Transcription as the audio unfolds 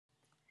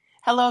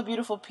Hello,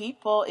 beautiful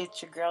people.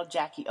 It's your girl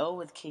Jackie O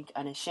with Kink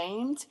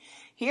Unashamed,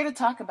 here to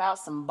talk about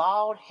some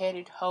bald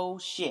headed hoe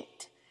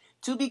shit.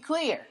 To be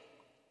clear,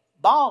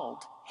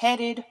 bald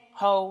headed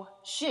hoe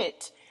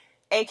shit,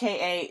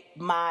 aka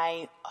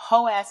my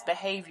hoe ass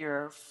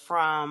behavior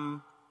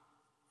from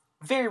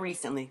very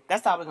recently.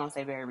 That's all we're gonna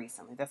say, very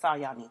recently. That's all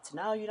y'all need to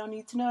know. You don't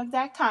need to know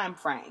exact time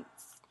frames.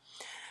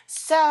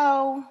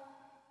 So,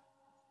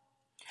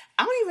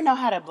 I don't even know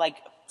how to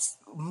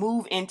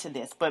move into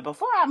this. But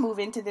before I move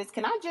into this,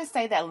 can I just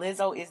say that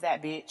Lizzo is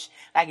that bitch?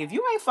 Like, if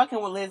you ain't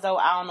fucking with Lizzo,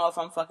 I don't know if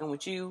I'm fucking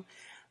with you.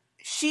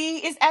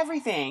 She is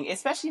everything,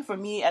 especially for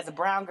me as a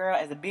brown girl,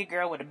 as a big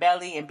girl with a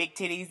belly and big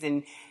titties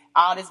and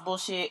all this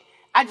bullshit.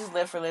 I just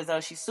live for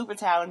Lizzo. She's super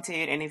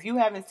talented. And if you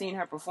haven't seen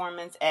her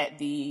performance at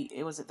the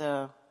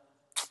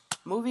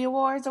movie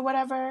awards or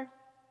whatever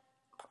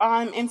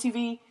on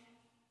MTV,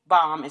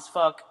 bomb as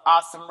fuck.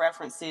 Awesome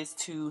references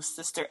to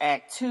Sister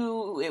Act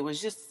 2. It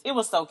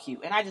was so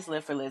cute. And I just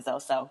live for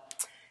Lizzo. So,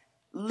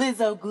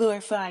 Lizzo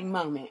glorifying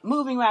moment.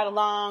 Moving right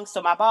along.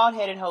 So, my bald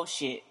headed hoe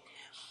shit.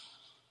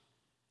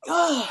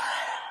 All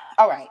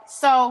right.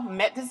 So,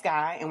 met this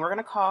guy, and we're going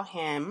to call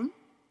him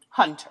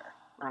Hunter.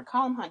 We're going to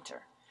call him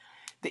Hunter.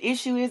 The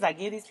issue is I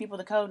give these people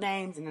the code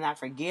names, and then I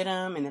forget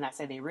them, and then I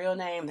say their real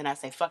name, then I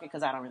say fuck it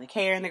because I don't really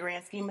care in the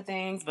grand scheme of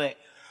things. But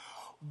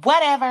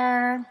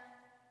whatever.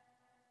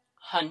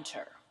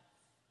 Hunter.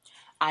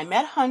 I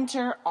met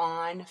Hunter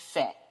on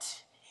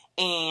FET,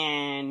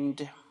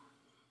 and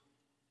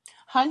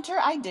Hunter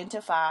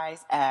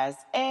identifies as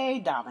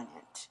a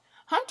dominant.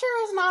 Hunter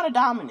is not a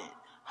dominant.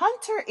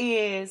 Hunter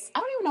is,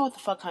 I don't even know what the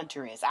fuck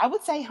Hunter is. I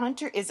would say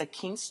Hunter is a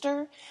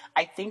kinkster.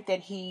 I think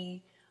that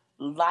he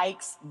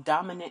likes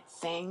dominant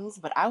things,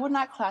 but I would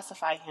not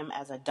classify him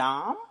as a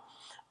dom.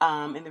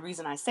 And the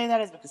reason I say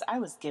that is because I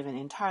was given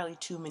entirely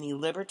too many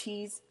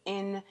liberties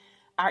in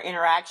our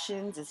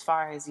interactions as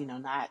far as,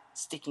 not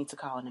sticking to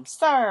calling him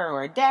sir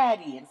or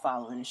daddy and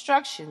following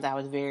instructions. I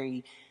was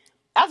very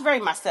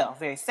myself,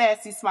 very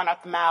sassy, smart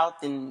out the mouth,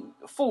 and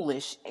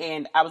foolish,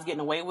 and I was getting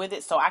away with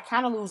it. So I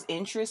kind of lose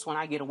interest when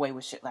I get away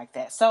with shit like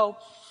that. So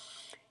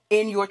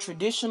in your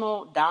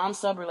traditional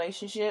dom-sub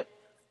relationship,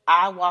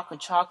 I walk a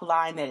chalk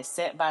line that is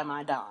set by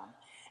my dom.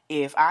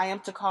 If I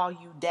am to call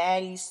you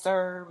daddy,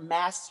 sir,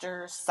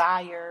 master,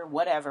 sire,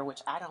 whatever,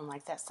 which I don't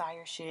like that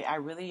sire shit. I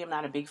really am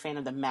not a big fan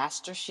of the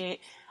master shit.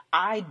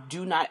 I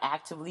do not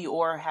actively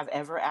or have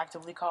ever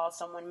actively called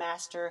someone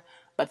master,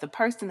 but the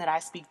person that I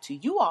speak to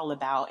you all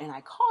about and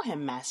I call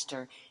him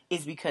master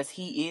is because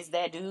he is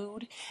that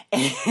dude.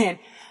 And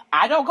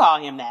I don't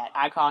call him that.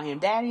 I call him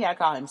daddy, I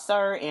call him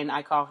sir, and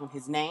I call him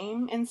his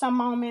name in some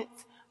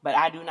moments, but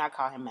I do not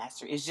call him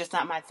master. It's just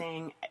not my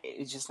thing.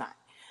 It's just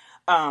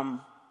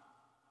not.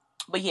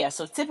 But yeah,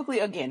 so typically,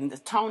 again, the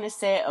tone is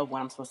set of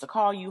what I'm supposed to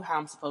call you, how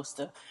I'm supposed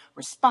to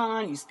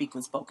respond. You speak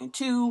when spoken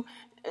to.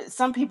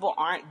 Some people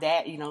aren't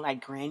that,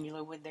 like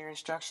granular with their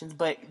instructions,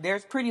 but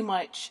there's pretty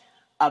much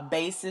a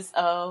basis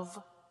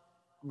of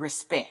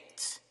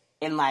respect.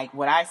 And like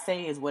what I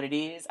say is what it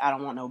is. I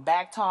don't want no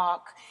back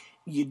talk.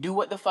 You do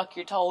what the fuck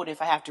you're told.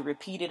 If I have to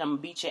repeat it, I'm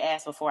gonna beat your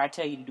ass before I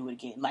tell you to do it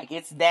again. Like,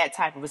 it's that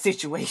type of a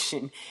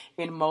situation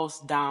in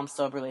most dom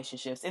sub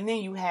relationships. And then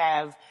you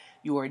have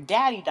your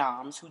daddy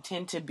doms who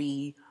tend to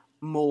be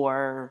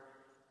more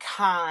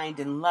kind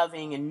and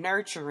loving and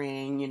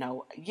nurturing.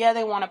 Yeah,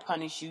 they want to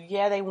punish you.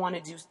 Yeah, they want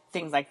to do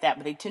things like that,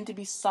 but they tend to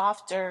be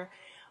softer,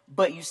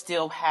 but you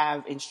still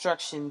have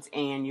instructions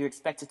and you're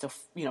expected to,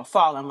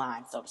 fall in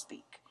line, so to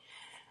speak.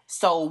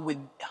 So with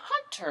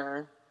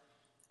Hunter,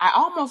 I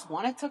almost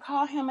wanted to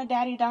call him a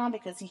daddy dom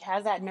because he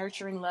has that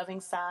nurturing,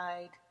 loving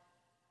side,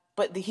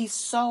 but he's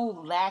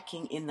so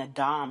lacking in the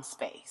dom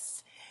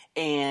space.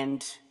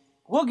 And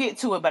we'll get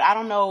to it, but I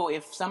don't know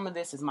if some of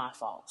this is my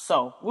fault.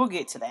 So we'll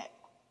get to that.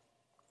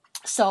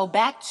 So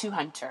back to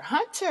Hunter.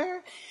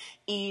 Hunter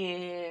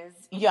is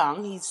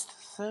young. He's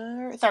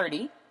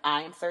 30.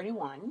 I am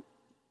 31.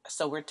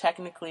 So we're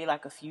technically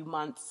like a few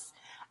months.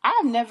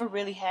 Have I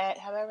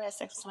ever had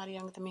sex with somebody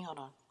younger than me? Hold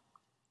on.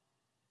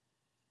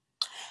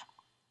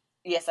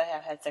 Yes, I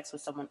have had sex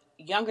with someone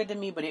younger than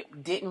me, but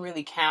it didn't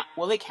really count.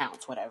 Well, it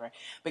counts, whatever,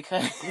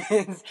 because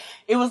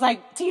it was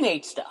like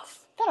teenage stuff.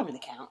 That don't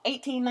really count.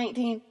 18,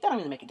 19, that don't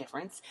really make a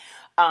difference.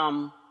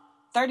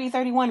 30,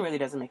 31 really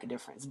doesn't make a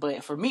difference.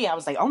 But for me, I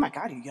was like, oh my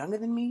God, you're younger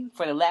than me?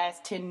 For the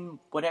last 10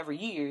 whatever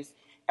years,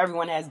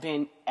 everyone has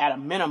been at a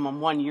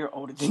minimum 1 year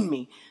older than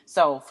me.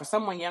 So for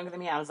someone younger than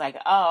me, I was like,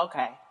 oh,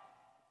 okay.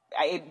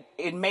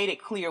 It made it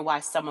clear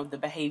why some of the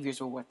behaviors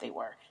were what they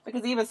were.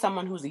 Because even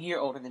someone who's a year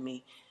older than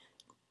me,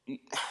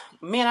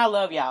 man, I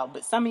love y'all,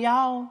 but some of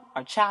y'all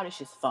are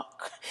childish as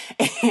fuck.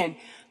 And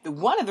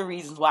one of the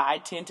reasons why I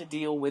tend to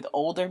deal with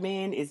older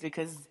men is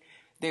because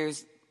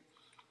there's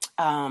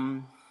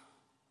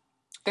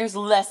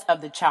less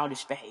of the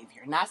childish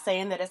behavior. Not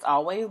saying that it's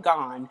always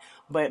gone,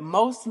 but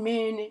most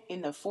men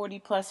in the 40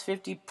 plus,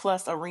 50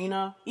 plus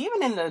arena,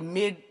 even in the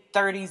mid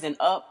 30s and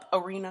up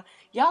arena,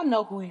 y'all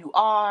know who you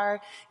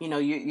are.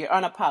 You're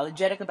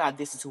unapologetic about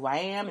this is who I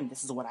am and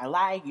this is what I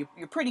like.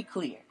 You're pretty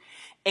clear.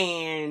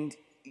 And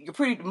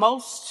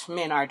most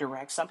men are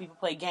direct. Some people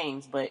play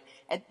games, but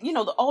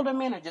the older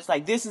men are just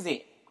like, this is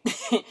it.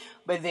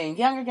 But then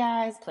younger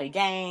guys play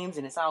games,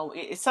 and it's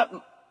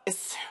something.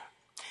 It's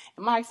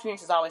in my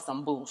experience, it's always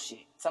some bullshit.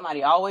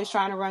 Somebody always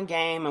trying to run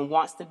game and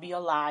wants to be a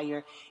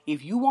liar.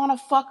 If you want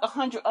to fuck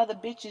 100 other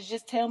bitches,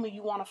 just tell me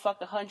you want to fuck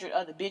 100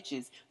 other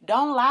bitches.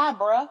 Don't lie,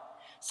 bruh.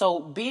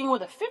 So being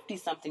with a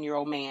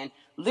 50-something-year-old man,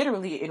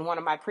 literally in one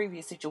of my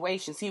previous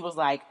situations, he was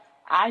like,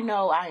 I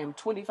know I am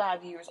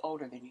 25 years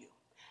older than you.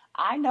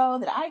 I know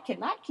that I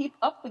cannot keep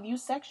up with you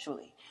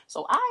sexually.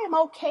 So I am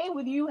okay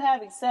with you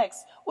having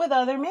sex with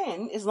other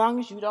men as long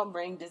as you don't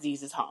bring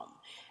diseases home.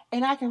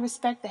 And I can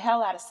respect the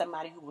hell out of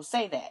somebody who will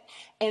say that.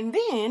 And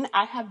then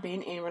I have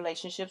been in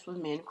relationships with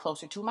men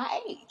closer to my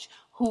age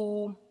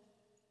who,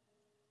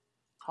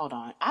 hold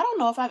on, I don't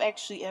know if I've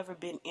actually ever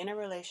been in a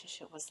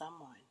relationship with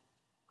someone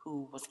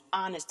who was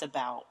honest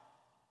about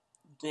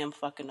them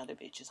fucking other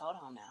bitches. Hold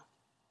on now.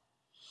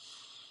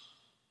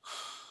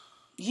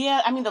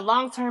 Yeah, I mean, the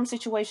long-term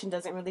situation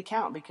doesn't really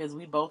count because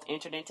we both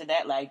entered into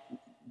that like,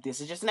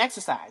 this is just an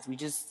exercise.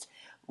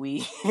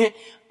 We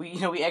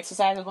we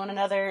exercise with one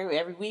another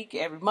every week,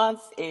 every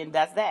month, and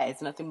that's that.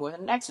 It's nothing more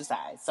than an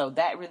exercise. So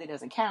that really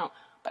doesn't count.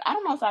 But I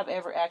don't know if I've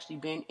ever actually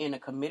been in a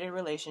committed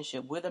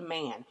relationship with a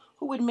man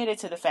who admitted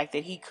to the fact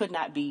that he could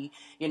not be,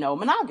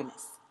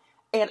 monogamous.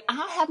 And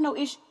I have no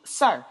issue.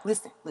 Sir,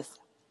 listen.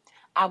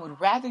 I would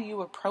rather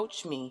you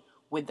approach me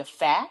with the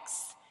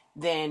facts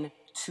than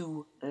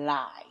to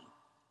lie.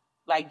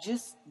 Like,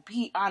 just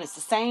be honest.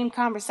 The same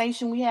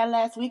conversation we had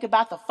last week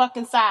about the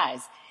fucking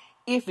size.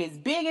 If it's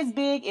big, it's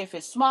big. If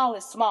it's small,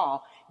 it's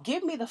small.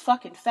 Give me the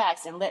fucking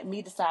facts and let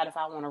me decide if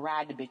I want to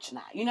ride the bitch or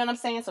not. You know what I'm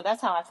saying? So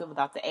that's how I feel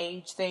about the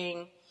age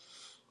thing.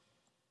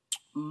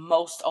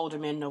 Most older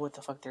men know what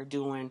the fuck they're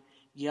doing.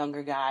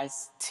 Younger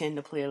guys tend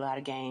to play a lot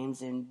of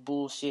games and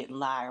bullshit and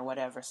lie or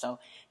whatever. So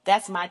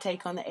that's my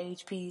take on the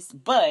age piece.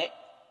 But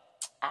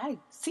I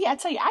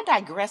tell you, I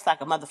digress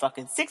like a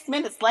motherfucking 6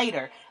 minutes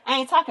later. I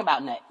ain't talking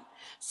about nothing.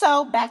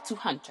 So back to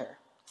Hunter.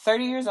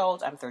 30 years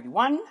old. I'm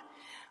 31.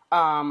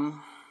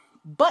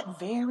 But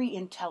very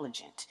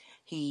intelligent.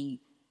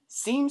 He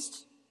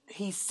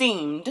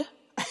seemed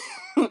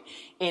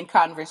in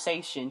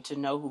conversation to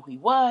know who he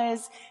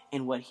was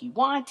and what he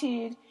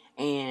wanted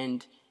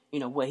and,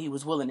 what he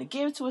was willing to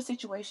give to a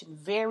situation.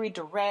 Very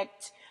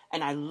direct.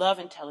 And I love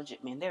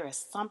intelligent men. There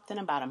is something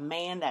about a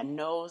man that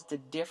knows the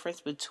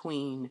difference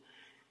between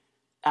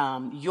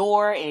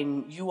your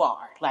and you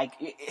are. Like,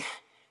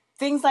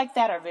 things like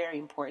that are very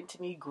important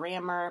to me.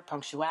 Grammar,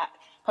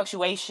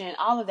 punctuation,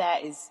 all of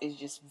that is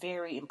just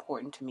very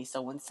important to me.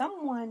 So when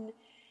someone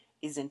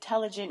is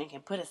intelligent and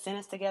can put a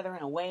sentence together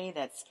in a way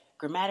that's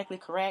grammatically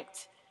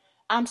correct,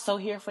 I'm so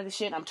here for the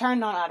shit. I'm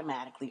turned on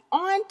automatically.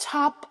 On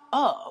top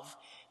of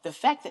the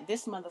fact that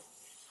this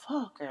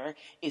motherfucker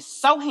is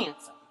so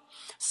handsome.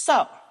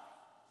 So,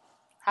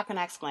 how can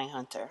I explain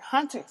Hunter?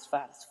 Hunter is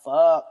fine as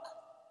fuck.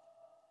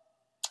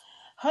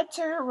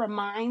 Hunter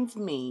reminds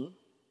me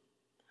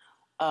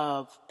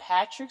of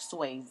Patrick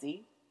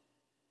Swayze,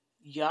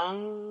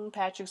 young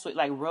Patrick Swayze,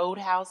 like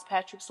Roadhouse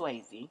Patrick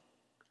Swayze,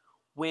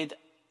 with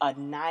a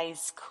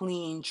nice,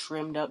 clean,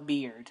 trimmed up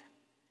beard.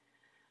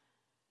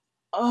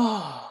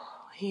 Oh,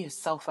 he is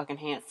so fucking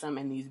handsome,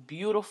 and these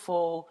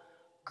beautiful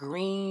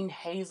green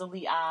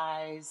hazily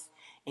eyes,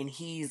 and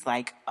he's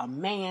like a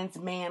man's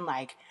man.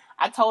 Like,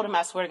 I told him,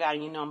 I swear to God,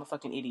 I'm a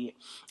fucking idiot.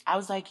 I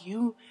was like,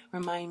 you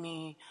remind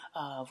me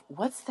of,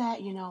 what's that,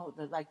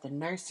 the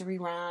nursery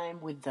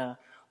rhyme with the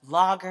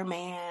logger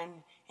man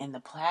and the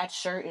plaid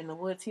shirt in the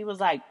woods. He was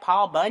like,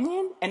 Paul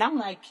Bunyan? And I'm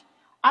like,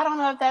 I don't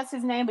know if that's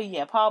his name, but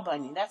yeah, Paul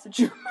Bunyan. That's what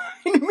you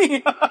remind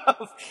me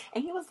of.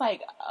 And he was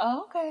like,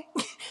 oh, okay.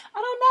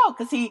 I don't know,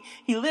 because he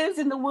lives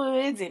in the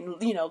woods and,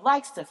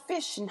 likes to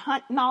fish and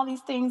hunt and all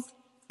these things.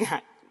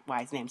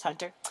 Why his name's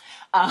Hunter.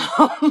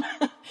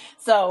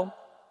 So,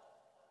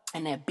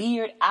 and that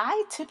beard,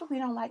 I typically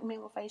don't like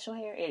men with facial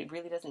hair. It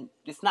really doesn't,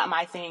 it's not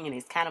my thing, and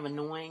it's kind of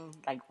annoying,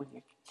 like when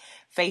you're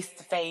face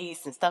to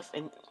face and stuff,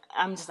 and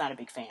I'm just not a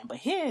big fan. But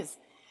his,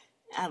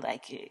 I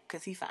like it,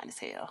 because he fine as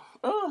hell.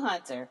 Oh,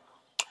 Hunter.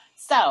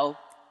 So,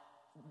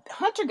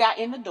 Hunter got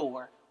in the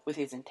door with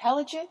his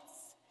intelligence,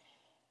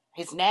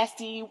 his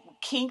nasty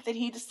kink that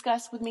he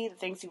discussed with me, the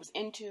things he was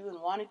into and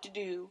wanted to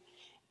do,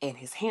 and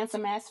his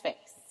handsome ass face.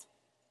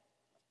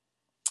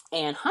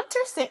 And Hunter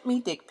sent me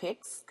dick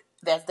pics,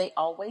 as they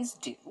always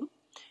do,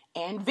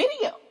 and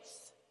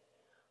videos.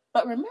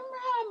 But remember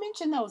how I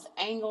mentioned those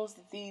angles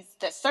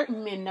that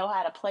certain men know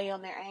how to play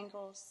on their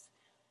angles?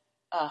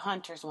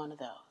 Hunter's one of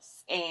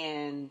those.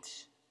 And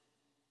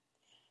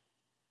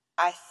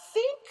I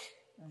think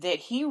that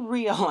he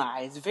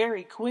realized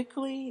very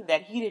quickly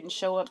that he didn't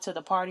show up to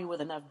the party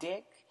with enough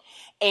dick.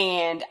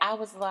 And I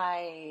was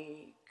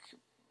like,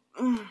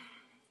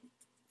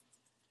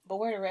 but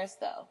where the rest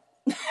though?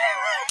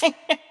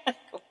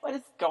 What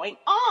is going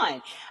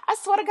on? I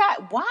swear to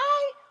God,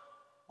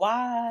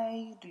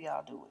 why do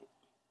y'all do it?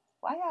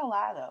 Why y'all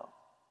lie though?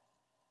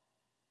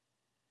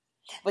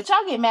 But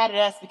y'all get mad at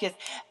us because,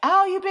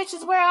 oh, you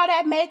bitches wear all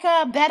that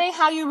makeup. That ain't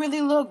how you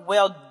really look.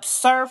 Well,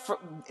 sir,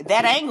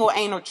 that angle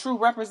ain't a true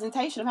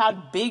representation of how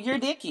big your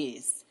dick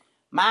is.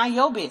 Mind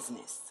your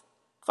business.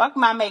 Fuck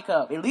my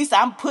makeup. At least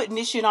I'm putting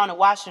this shit on and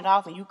washing it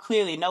off, and you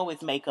clearly know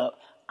it's makeup.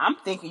 I'm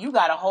thinking you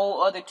got a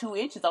whole other 2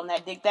 inches on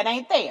that dick that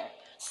ain't there.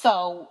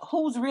 So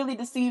who's really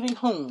deceiving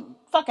whom?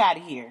 Fuck out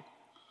of here.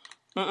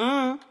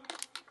 Ain't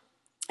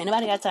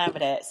nobody got time for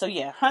that. So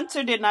yeah,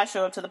 Hunter did not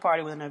show up to the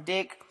party with enough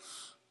dick.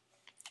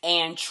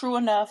 And true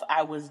enough,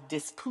 I was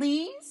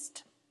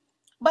displeased.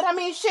 But I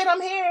mean, shit,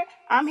 I'm here.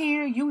 I'm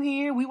here. You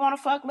here. We want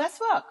to fuck. Let's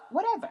fuck.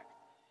 Whatever.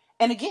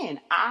 And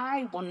again,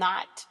 I will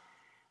not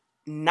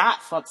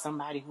fuck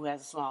somebody who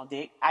has a small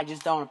dick. I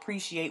just don't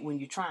appreciate when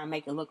you try and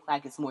make it look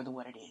like it's more than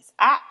what it is.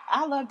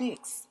 I love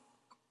dicks.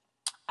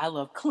 I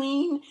love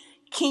clean,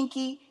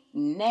 kinky,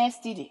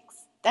 nasty dicks.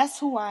 That's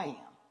who I am.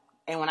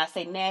 And when I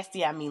say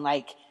nasty, I mean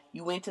like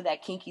you into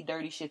that kinky,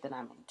 dirty shit that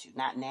I'm into.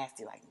 Not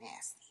nasty like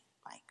nasty.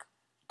 Like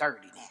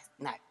dirty nasty.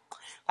 Not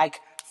like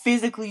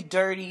physically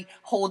dirty,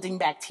 holding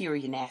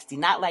bacteria nasty.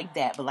 Not like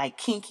that, but like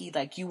kinky,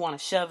 like you want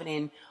to shove it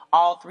in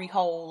all 3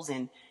 holes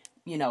and,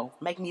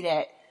 make me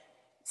that.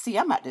 See,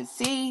 I'm about to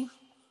see.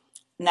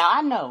 Now,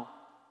 I know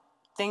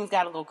things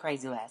got a little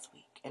crazy last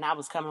week, and I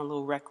was coming a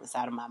little reckless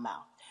out of my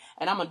mouth.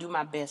 And I'm going to do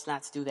my best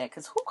not to do that,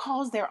 because who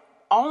calls their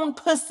own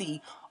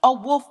pussy a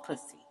wolf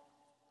pussy?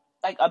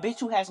 Like a bitch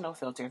who has no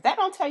filter. If that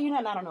don't tell you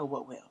nothing, I don't know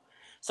what will.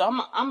 So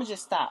I'm going to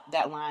just stop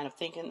that line of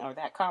thinking or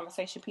that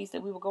conversation piece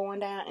that we were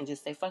going down and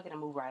just say fuck it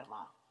and move right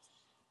along.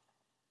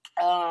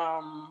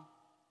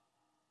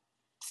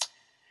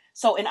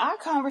 So in our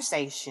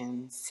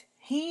conversations,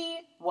 he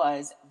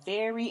was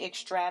very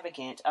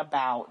extravagant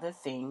about the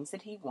things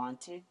that he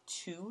wanted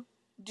to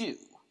do.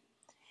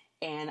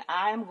 And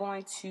I'm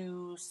going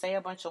to say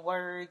a bunch of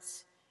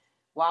words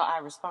while I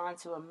respond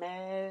to a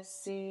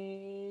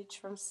message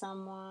from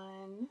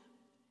someone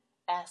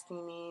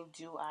asking me,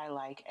 do I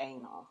like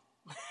anal?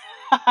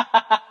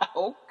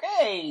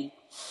 Okay.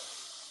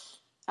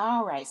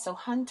 All right, so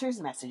Hunter's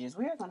messages.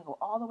 We are going to go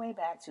all the way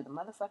back to the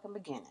motherfucking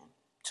beginning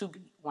to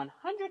be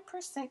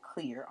 100%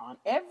 clear on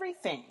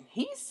everything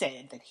he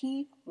said that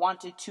he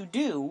wanted to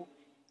do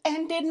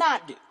and did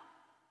not do.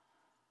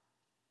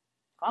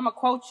 I'm going to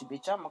quote you,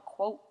 bitch. I'm going to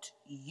quote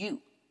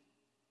you.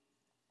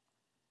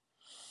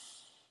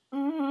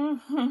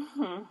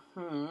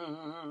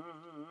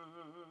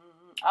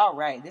 All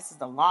right, this is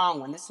the long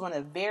one. This is one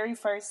of the very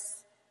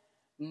first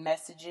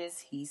messages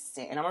he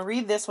sent. And I'm going to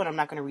read this one. I'm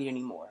not going to read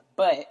anymore.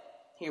 But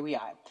here we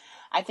are.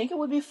 I think it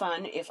would be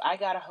fun if I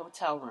got a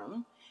hotel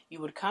room. You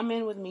would come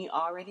in with me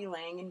already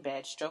laying in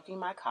bed, stroking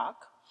my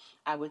cock.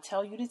 I would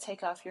tell you to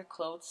take off your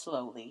clothes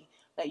slowly.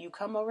 Let you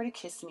come over to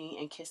kiss me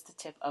and kiss the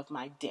tip of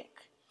my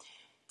dick.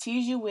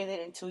 Tease you with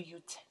it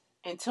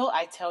until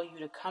I tell you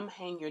to come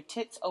hang your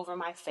tits over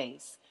my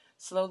face,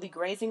 slowly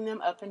grazing them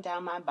up and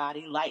down my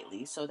body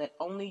lightly so that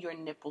only your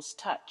nipples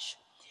touch.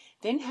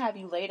 Then have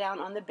you lay down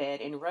on the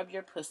bed and rub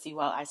your pussy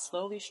while I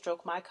slowly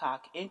stroke my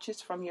cock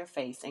inches from your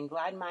face and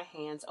glide my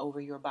hands over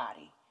your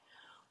body.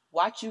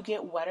 Watch you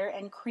get wetter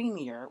and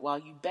creamier while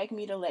you beg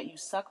me to let you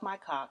suck my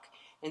cock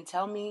and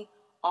tell me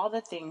all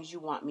the things you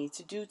want me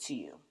to do to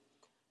you.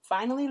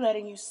 Finally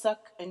letting you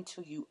suck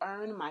until you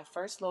earn my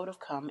first load of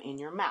cum in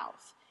your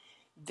mouth.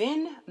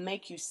 Then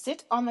make you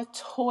sit on the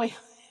toilet.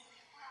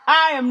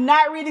 I am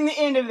not reading the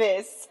end of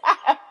this.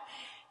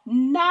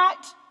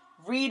 Not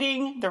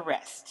reading the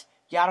rest.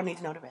 Y'all don't need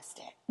to know the rest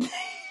of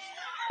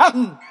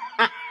that.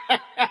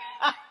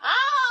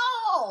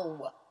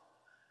 Oh,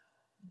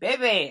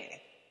 baby.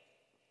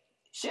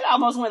 Shit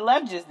almost went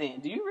left just then.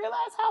 Do you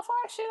realize how far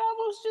shit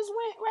almost just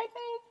went right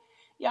then?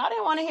 Y'all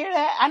didn't want to hear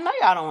that. I know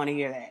y'all don't want to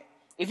hear that.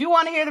 If you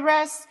want to hear the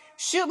rest,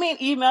 shoot me an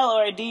email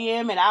or a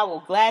DM and I will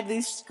gladly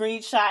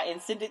screenshot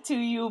and send it to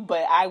you,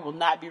 but I will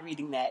not be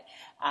reading that.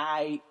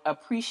 I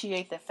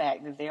appreciate the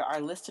fact that there are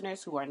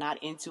listeners who are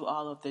not into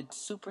all of the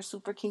super,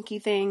 super kinky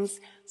things,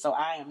 so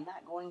I am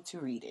not going to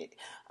read it.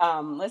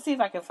 Let's see if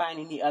I can find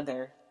any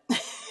other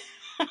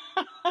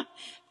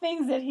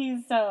things that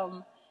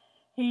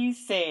he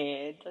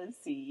said.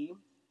 Let's see.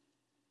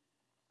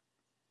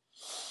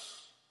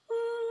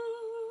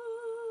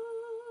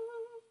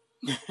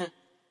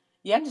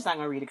 Yeah, I'm just not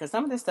going to read it because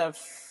some of this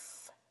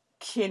stuff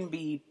can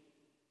be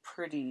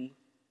pretty...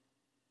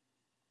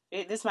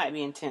 this might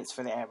be intense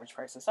for the average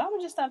person. So I'm going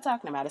to just stop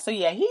talking about it. So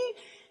yeah,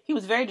 he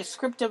was very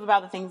descriptive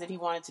about the things that he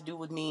wanted to do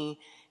with me.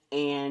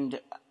 And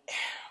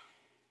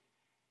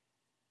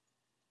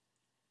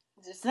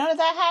just none of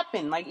that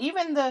happened. Like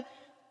even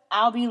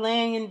I'll be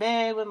laying in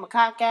bed with my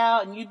cock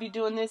out and you'd be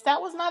doing this.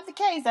 That was not the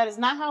case. That is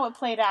not how it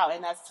played out.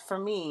 And that's, for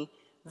me,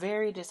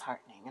 very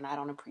disheartening. And I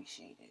don't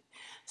appreciate it.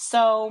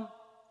 So...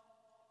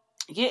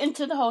 get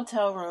into the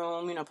hotel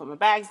room, put my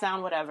bags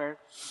down, whatever.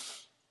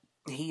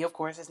 He, of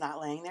course, is not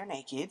laying there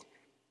naked.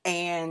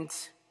 And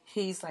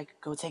he's like,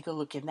 go take a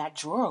look in that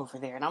drawer over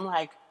there. And I'm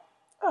like,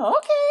 oh,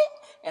 okay.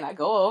 And I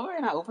go over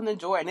and I open the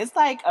drawer. And it's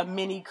like a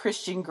mini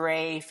Christian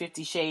Grey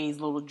 50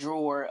 Shades little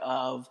drawer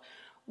of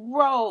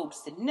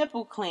ropes and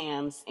nipple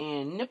clamps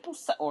and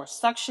or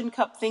suction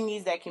cup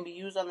thingies that can be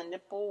used on the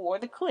nipple or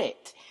the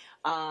clit.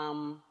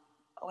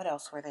 What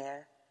else were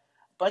there?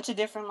 Bunch of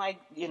different, like,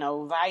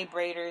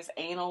 vibrators,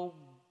 anal,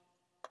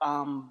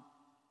 um,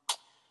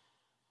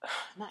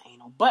 not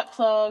anal, butt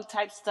plug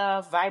type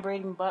stuff,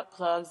 vibrating butt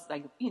plugs,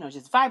 like,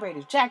 just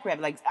vibrators,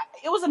 jackrabbit. Like,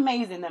 it was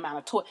amazing the amount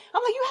of toys.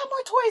 I'm like, you have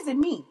more toys than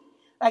me.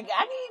 Like,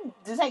 I need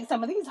to take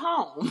some of these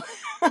home.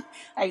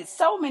 Like,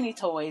 so many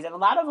toys, and a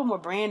lot of them were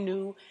brand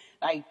new,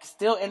 like,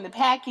 still in the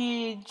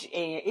package,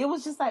 and it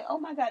was just like, oh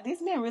my God,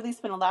 these men really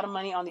spend a lot of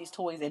money on these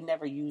toys and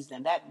never use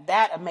them.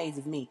 That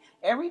amazes me.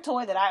 Every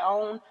toy that I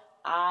own,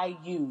 I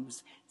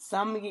use.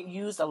 Some get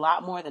used a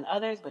lot more than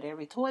others, but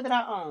every toy that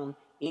I own,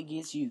 it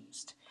gets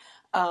used.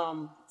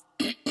 So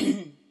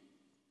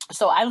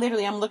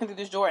I'm looking through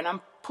this drawer and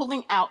I'm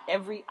pulling out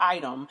every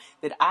item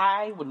that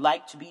I would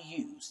like to be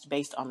used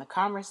based on the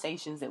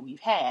conversations that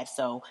we've had.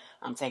 So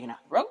I'm taking out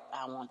the rope.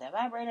 I want that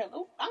vibrator.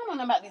 Ooh, I don't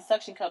know about these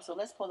suction cups, so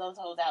let's pull those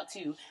holes out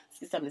too.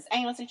 See some of this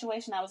anal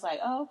situation. I was like,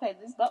 oh, okay,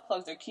 these butt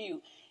plugs are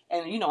cute.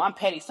 And, I'm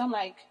petty. So I'm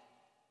like,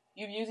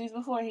 you've used these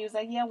before? He was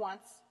like, yeah,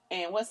 once.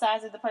 And what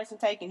size did the person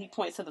take? And he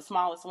points to the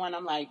smallest one.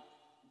 I'm like,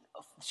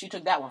 she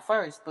took that one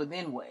first, but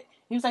then what?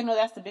 He was like, no,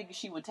 that's the biggest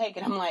she would take.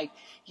 And I'm like,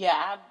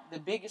 yeah, the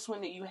biggest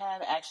one that you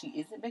have actually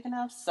isn't big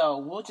enough, so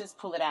we'll just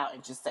pull it out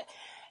and just say.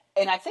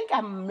 And I think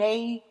I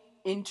may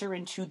enter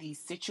into these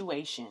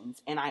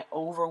situations and I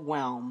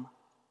overwhelm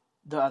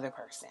the other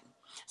person.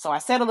 So I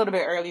said a little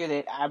bit earlier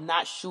that I'm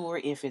not sure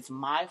if it's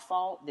my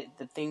fault that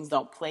the things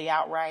don't play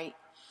out right.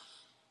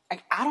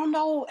 I don't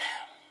know.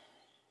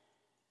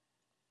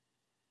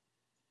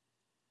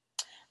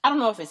 I don't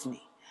know if it's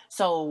me.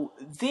 So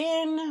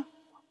then,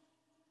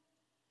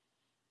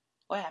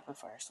 what happened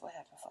first? What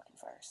happened fucking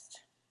first?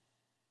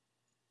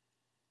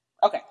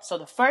 Okay, so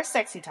the first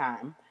sexy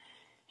time,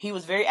 he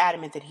was very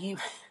adamant that he,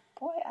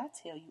 boy, I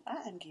tell you,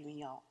 I'm giving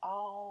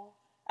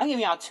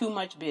y'all too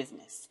much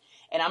business.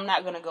 And I'm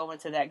not going to go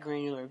into that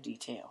granular of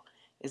detail,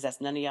 because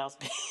that's none of y'all's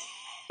business.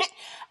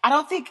 I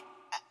don't think,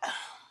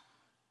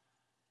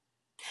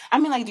 I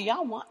mean, like, do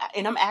y'all want,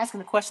 and I'm asking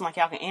the question like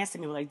y'all can answer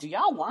me, like, do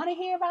y'all want to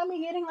hear about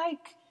me getting,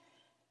 like,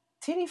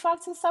 titty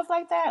fucks and stuff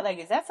like that? Like,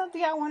 is that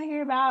something y'all want to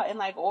hear about? And,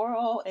 like,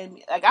 oral,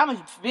 and, like, I'm a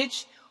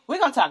bitch, we're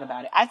going to talk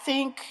about it. I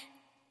think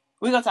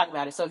we're going to talk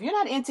about it. So if you're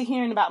not into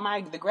hearing about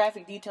the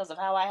graphic details of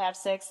how I have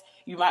sex,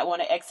 you might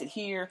want to exit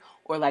here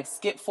or, like,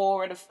 skip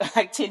forward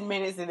like 10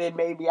 minutes and then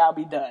maybe I'll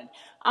be done.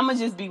 I'm going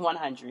to just be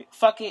 100.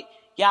 Fuck it.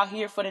 Y'all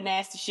here for the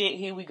nasty shit.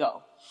 Here we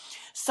go.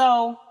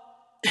 So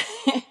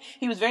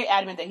he was very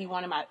adamant that he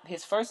wanted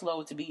his first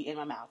load to be in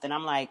my mouth. And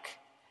I'm like,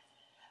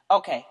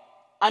 okay,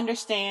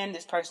 understand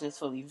this person is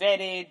fully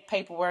vetted,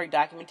 paperwork,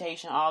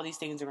 documentation, all these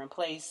things are in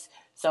place.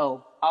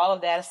 So all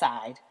of that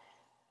aside,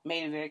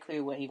 made it very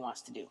clear what he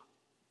wants to do.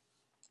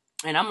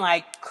 And I'm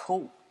like,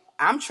 cool.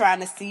 I'm trying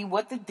to see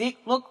what the dick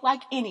looked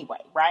like anyway,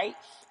 right?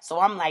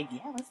 So I'm like,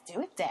 yeah, let's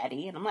do it,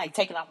 daddy. And I'm like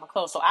taking off my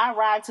clothes. So I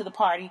arrived to the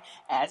party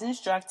as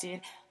instructed.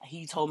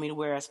 He told me to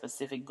wear a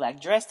specific black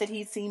dress that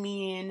he'd see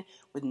me in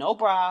with no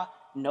bra,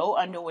 no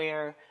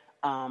underwear,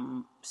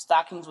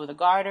 stockings with a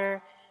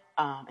garter.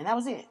 And that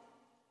was it.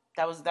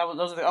 Those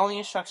are the only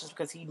instructions,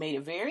 because he made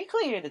it very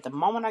clear that the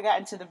moment I got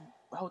into the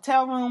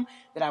hotel room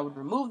that I would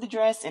remove the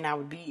dress and I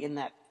would be in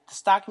the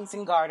stockings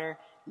and garter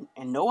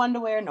and no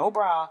underwear, no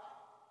bra,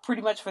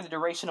 pretty much for the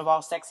duration of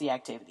all sexy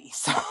activities.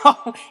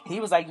 So he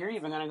was like, you're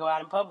even going to go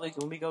out in public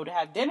when we go to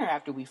have dinner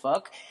after we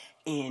fuck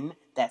in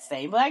that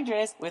same black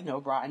dress with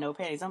no bra and no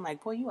panties. I'm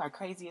like, boy, you are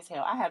crazy as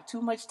hell. I have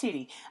too much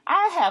titty.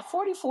 I have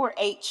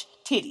 44H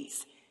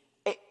titties.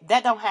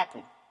 That don't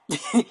happen.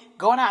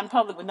 Going out in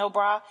public with no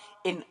bra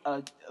in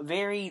a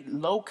very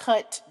low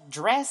cut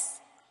dress,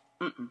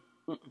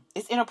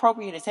 it's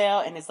inappropriate as hell,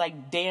 and it's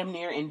like damn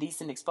near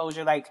indecent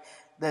exposure. Like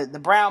the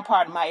brown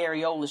part of my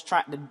areola is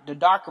the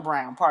darker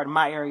brown part of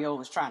my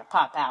areola is trying to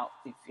pop out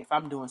if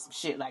I'm doing some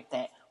shit like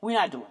that. We're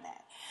not doing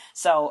that.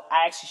 So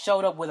I actually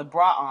showed up with a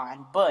bra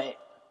on, but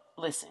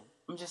listen,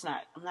 I'm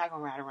not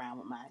gonna ride around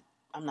with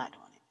I'm not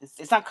doing it.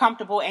 It's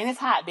uncomfortable and it's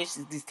hot,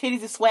 bitch. These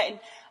titties are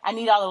sweating. I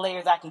need all the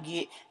layers I can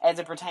get as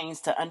it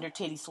pertains to under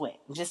titty sweat.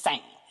 I'm just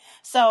saying.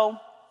 So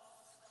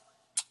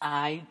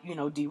I,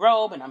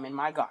 derobe and I'm in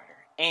my garter.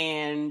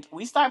 And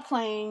we start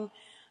playing.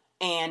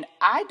 And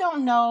I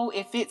don't know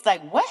if it's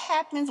like, what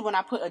happens when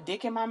I put a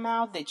dick in my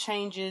mouth that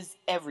changes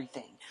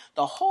everything?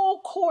 The whole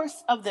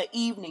course of the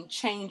evening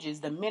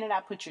changes the minute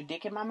I put your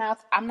dick in my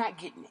mouth. I'm not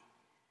getting it.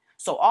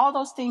 So all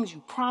those things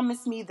you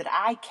promised me that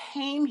I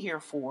came here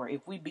for,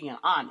 if we being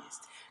honest,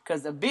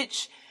 because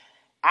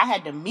I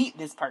had to meet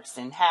this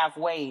person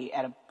halfway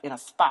in a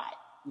spot.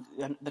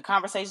 The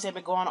conversations had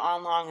been going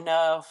on long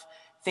enough.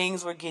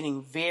 Things were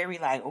getting very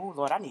like, oh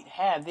Lord, I need to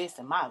have this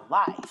in my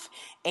life.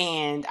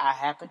 And I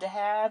happened to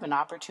have an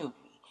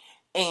opportunity.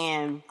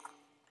 And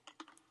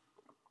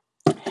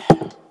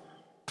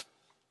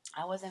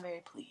I wasn't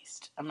very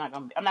pleased. I'm not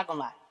gonna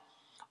lie.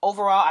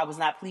 Overall, I was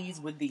not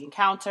pleased with the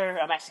encounter.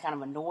 I'm actually kind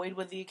of annoyed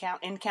with the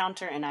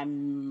encounter, and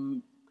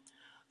I'm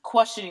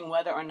questioning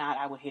whether or not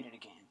I would hit it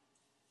again.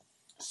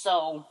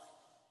 So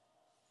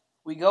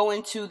we go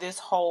into this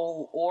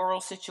whole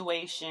oral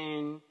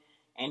situation,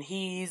 and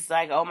he's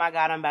like, oh my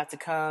God, I'm about to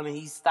come. And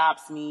he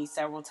stops me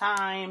several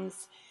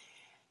times.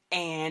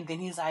 And then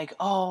he's like,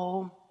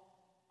 oh,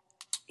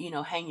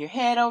 hang your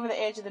head over the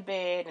edge of the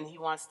bed. And he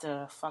wants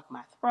to fuck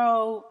my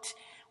throat,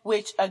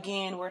 which,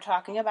 again, we're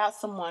talking about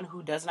someone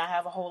who does not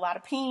have a whole lot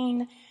of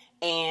peen.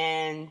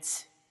 And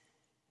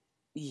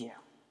yeah,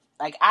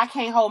 like, I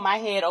can't hold my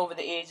head over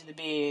the edge of the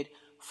bed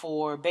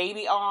for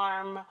baby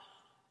arm.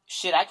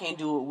 Shit, I can't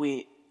do it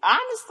with.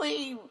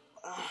 Honestly,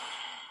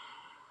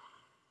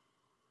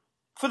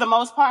 for the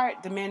most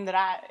part, the men that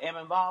I am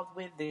involved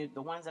with,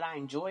 the ones that I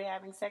enjoy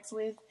having sex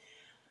with,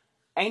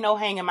 ain't no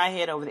hanging my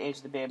head over the edge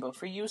of the bed. But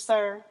for you,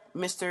 sir,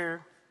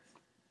 Mr.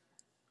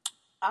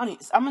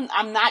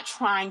 I'm not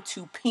trying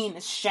to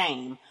penis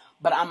shame,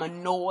 but I'm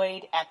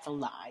annoyed at the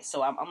lie.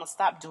 So I'm gonna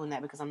stop doing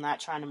that, because I'm not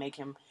trying to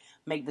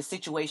make the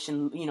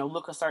situation,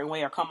 look a certain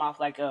way or come off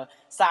like a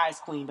size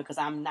queen, because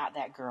I'm not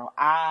that girl.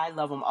 I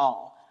love them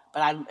all,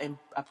 but I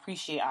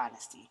appreciate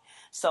honesty.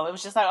 So it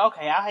was just like,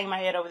 okay, I'll hang my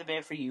head over the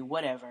bed for you,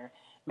 whatever.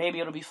 Maybe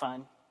it'll be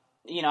fun.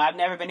 I've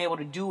never been able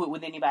to do it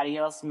with anybody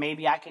else.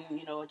 Maybe I can,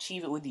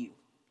 achieve it with you.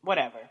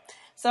 Whatever.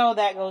 So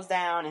that goes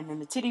down, and then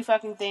the titty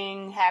fucking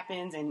thing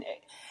happens, and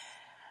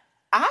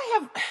I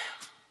have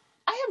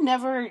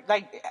never,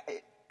 like,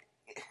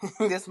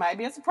 this might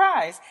be a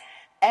surprise,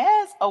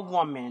 as a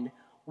woman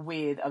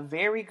with a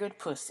very good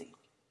pussy,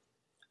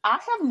 I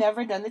have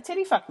never done the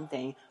titty fucking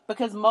thing,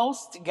 because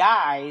most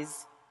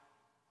guys,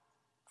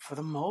 for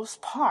the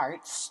most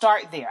part,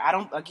 start there. I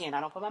don't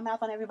put my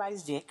mouth on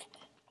everybody's dick,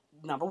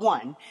 number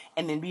one.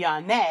 And then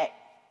beyond that,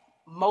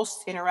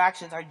 most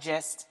interactions are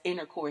just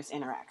intercourse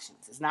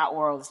interactions. It's not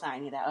oral, it's not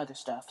any of that other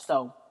stuff.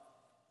 So,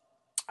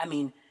 I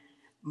mean,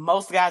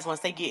 most guys, once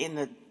they get in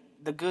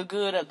the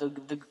good of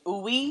the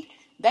ooh-wee,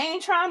 they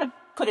ain't trying to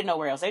put it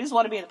nowhere else. They just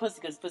want to be in the pussy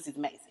because pussy's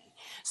amazing.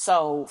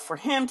 So for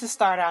him to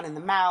start out in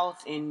the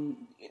mouth, and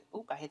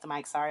I hit the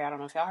mic, sorry, I don't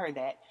know if y'all heard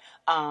that.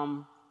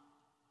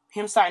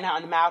 Him starting out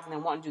in the mouth and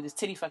then wanting to do this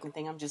titty fucking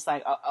thing, I'm just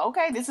like,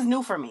 okay, this is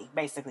new for me,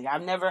 basically.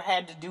 I've never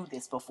had to do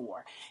this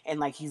before. And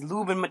like, he's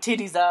lubing my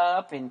titties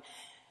up, and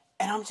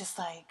I'm just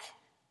like,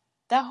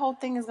 that whole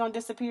thing is going to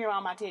disappear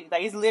on my titties.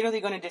 Like, it's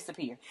literally going to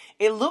disappear.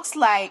 It looks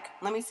like,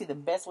 let me see the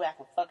best way I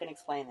can fucking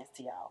explain this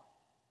to y'all.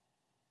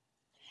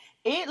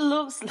 It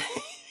looks like,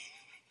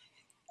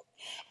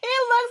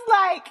 it looks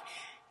like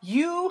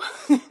you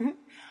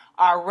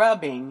are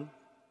rubbing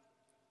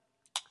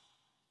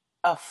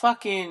a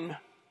fucking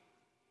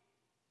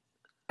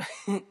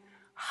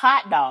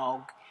hot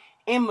dog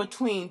in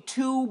between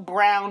two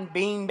brown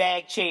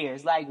beanbag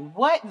chairs. Like,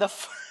 what the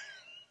fuck?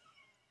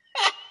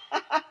 The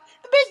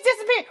bitch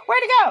disappeared.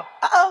 Where'd it go?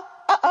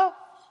 Uh-oh.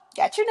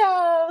 Got your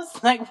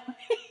nose. Like,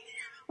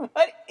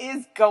 what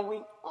is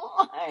going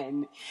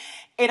on?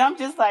 And I'm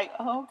just like,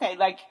 oh, okay,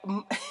 like,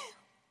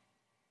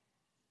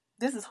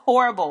 this is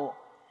horrible.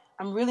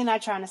 I'm really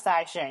not trying to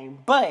side shame,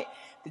 but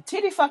the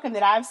titty fucking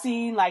that I've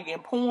seen, like, in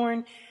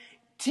porn,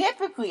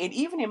 typically, and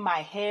even in my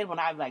head when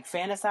I've, like,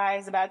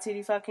 fantasized about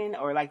titty fucking,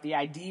 or like the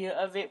idea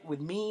of it with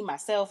me,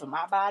 myself, and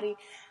my body,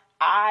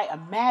 I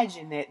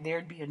imagine that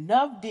there'd be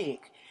enough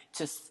dick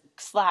to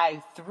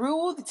slide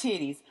through the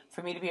titties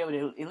for me to be able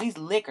to at least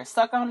lick or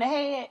suck on the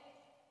head.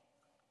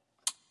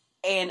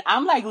 And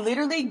I'm like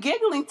literally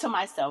giggling to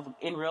myself.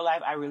 In real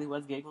life, I really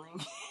was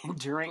giggling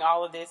during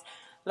all of this.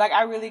 Like,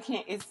 I really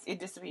can't, it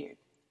disappeared.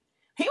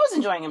 He was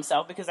enjoying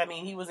himself because, I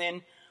mean, he was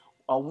in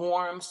a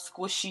warm,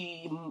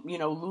 squishy,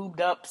 lubed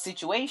up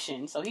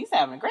situation. So he's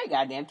having a great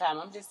goddamn time.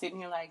 I'm just sitting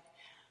here like,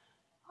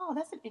 oh,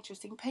 that's an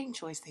interesting paint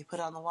choice they put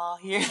on the wall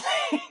here.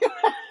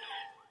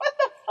 What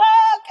the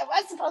fuck am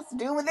I supposed to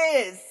do with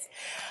this?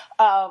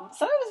 So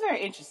it was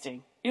very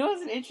interesting. It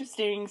was an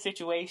interesting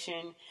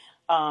situation.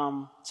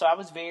 So I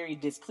was very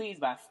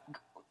displeased by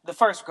the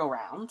first go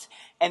round.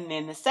 And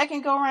then the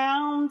second go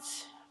round,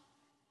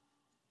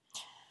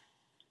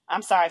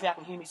 I'm sorry if y'all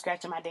can hear me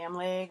scratching my damn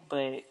leg,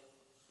 but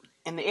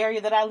in the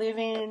area that I live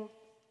in,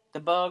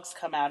 the bugs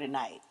come out at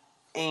night.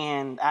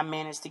 And I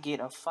managed to get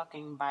a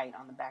fucking bite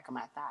on the back of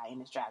my thigh, and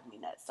it's driving me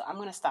nuts. So I'm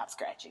going to stop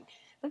scratching.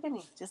 Look at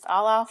me, just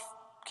all off.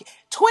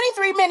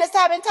 23 minutes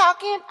I've been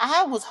talking.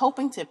 I was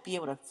hoping to be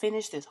able to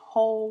finish this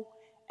whole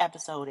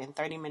episode in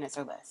 30 minutes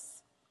or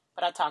less.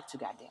 But I talked too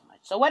goddamn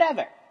much. So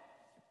whatever.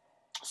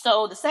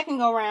 So the second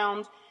go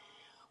round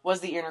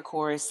was the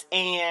intercourse.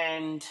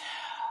 And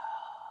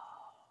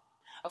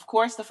of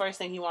course, the first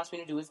thing he wants me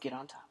to do is get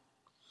on top.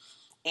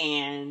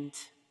 And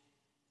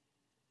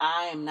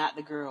I am not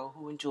the girl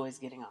who enjoys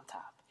getting on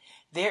top.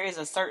 There is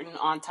a certain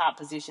on top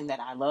position that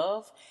I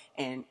love,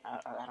 and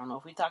I don't know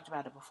if we talked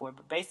about it before,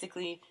 but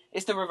basically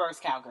it's the reverse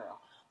cowgirl.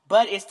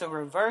 But it's the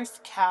reverse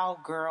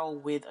cowgirl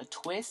with a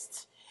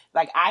twist.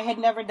 Like, I had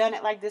never done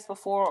it like this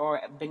before, or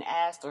been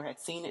asked, or had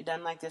seen it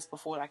done like this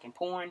before, like in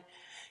porn.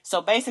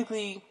 So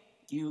basically,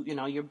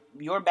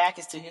 your back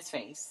is to his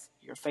face,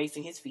 you're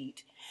facing his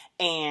feet,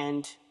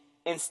 and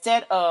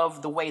instead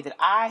of the way that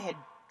I had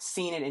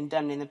seen it and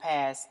done it in the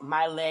past,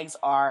 my legs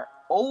are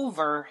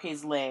over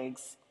his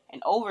legs,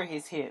 and over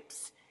his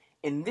hips.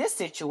 In this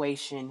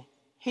situation,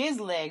 his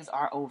legs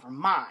are over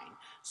mine.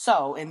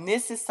 So, and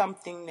this is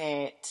something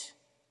that,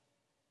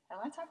 have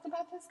I talked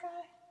about this guy?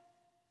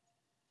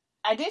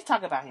 I did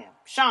talk about him.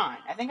 Sean.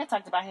 I think I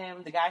talked about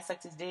him. The guy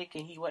sucked his dick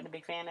and he wasn't a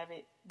big fan of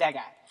it. That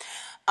guy.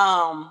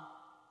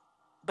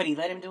 But he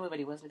let him do it, but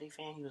he wasn't a big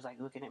fan. He was like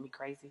looking at me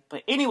crazy.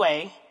 But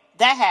anyway,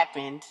 that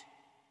happened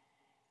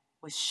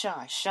with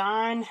Sean.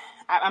 Sean,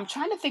 I'm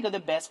trying to think of the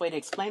best way to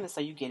explain this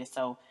so you get it.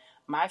 So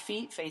my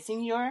feet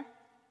facing your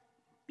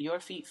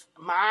feet,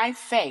 my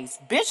face.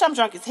 Bitch, I'm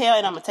drunk as hell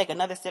and I'm going to take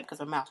another sip because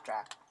my mouth's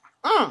dry.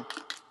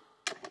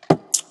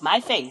 My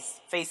face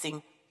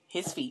facing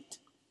his feet.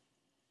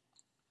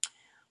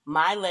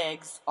 My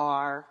legs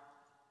are,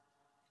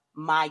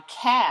 my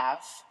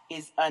calf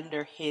is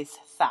under his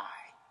thigh.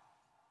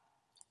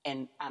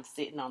 And I'm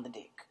sitting on the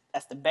dick.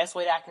 That's the best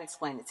way that I can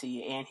explain it to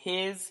you. And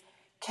his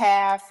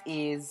calf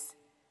is,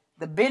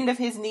 the bend of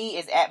his knee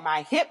is at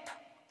my hip.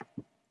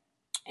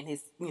 And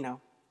his,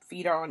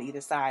 feet are on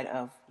either side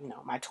of,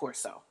 my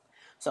torso.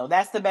 So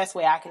that's the best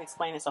way I can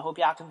explain it. So I hope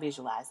y'all can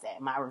visualize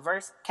that. My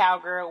reverse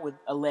cowgirl with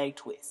a leg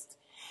twist.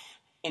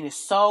 And it's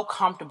so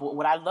comfortable.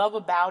 What I love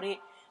about it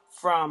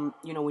from,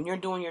 when you're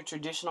doing your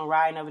traditional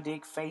riding of a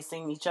dick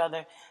facing each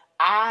other,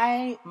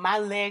 my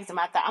legs and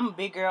my thighs, I'm a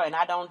big girl and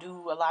I don't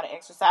do a lot of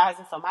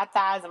exercising, so my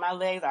thighs and my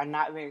legs are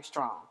not very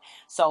strong.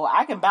 So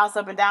I can bounce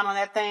up and down on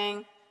that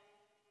thing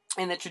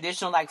in the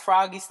traditional like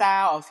froggy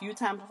style a few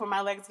times before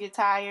my legs get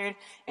tired,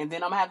 and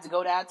then I'm gonna have to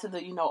go down to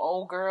the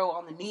old girl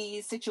on the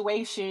knees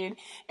situation,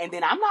 and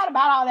then I'm not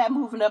about all that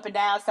moving up and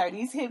down, sir.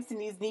 These hips and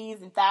these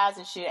knees and thighs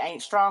and shit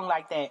ain't strong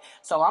like that,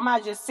 so I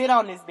might just sit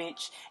on this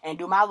bitch and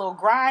do my little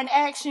grind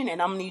action,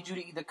 and I'm gonna need you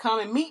to either come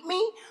and meet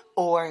me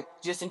or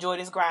just enjoy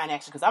this grind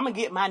action, because I'm gonna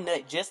get my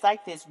nut just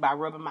like this by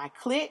rubbing my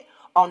clit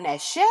on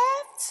that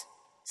shaft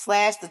 /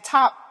 the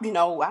top, I don't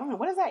know,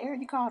 what is that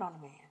area called on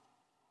a man?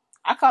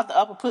 I call it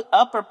the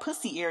upper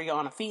pussy area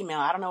on a female.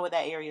 I don't know what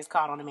that area is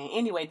called on a man.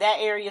 Anyway, that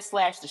area /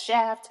 the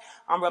shaft,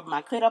 I'm rubbing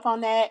my clit up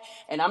on that,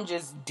 and I'm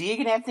just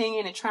digging that thing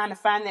in and trying to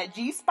find that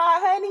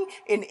G-spot, honey,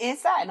 in the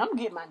inside, and I'm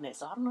getting my nuts.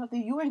 So I don't know if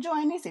you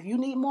enjoying this. If you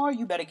need more,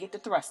 you better get the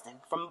thrusting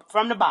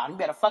from the bottom. You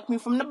better fuck me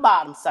from the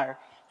bottom, sir,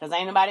 because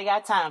ain't nobody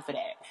got time for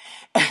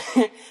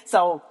that.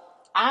 So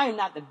I'm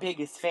not the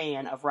biggest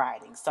fan of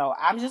riding. So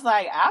I'm just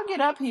like, I'll get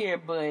up here,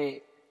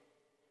 but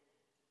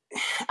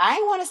I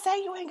ain't want to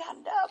say you ain't got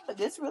enough, but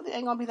this really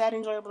ain't going to be that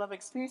enjoyable of an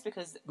experience,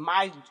 because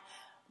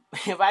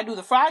if I do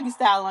the froggy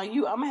style on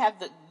you, I'm going to have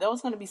those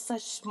going to be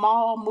such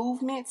small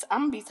movements.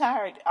 I'm going to be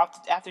tired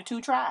after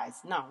 2 tries.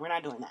 No, we're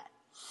not doing that.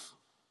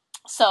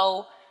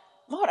 So,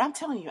 Lord, I'm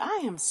telling you,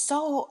 I am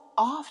so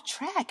off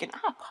track, and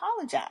I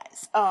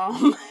apologize.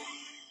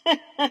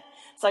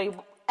 So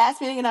you asked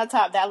me to get on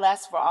top. That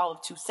lasts for all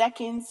of 2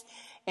 seconds.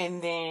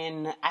 And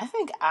then I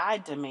think I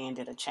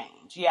demanded a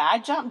change. Yeah, I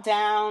jumped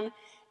down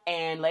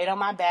and laid on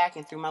my back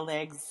and threw my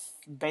legs,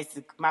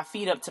 my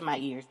feet up to my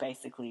ears,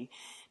 basically,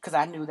 because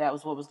I knew that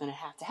was what was going to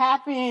have to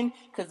happen.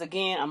 Because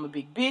again, I'm a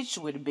big bitch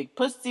with a big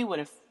pussy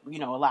with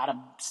a lot of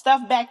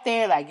stuff back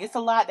there. Like, it's a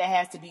lot that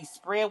has to be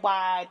spread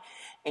wide,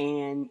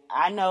 and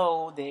I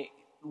know that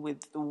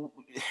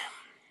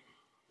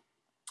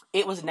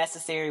it was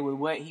necessary with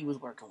what he was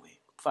working with.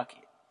 Fuck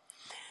it.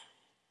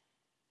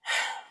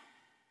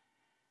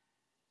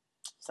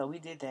 So we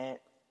did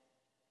that.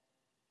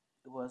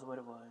 It was what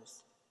it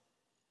was.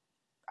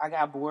 I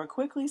got bored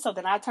quickly, so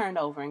then I turned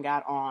over and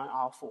got on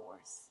all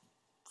 4s.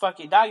 Fuck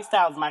it, doggy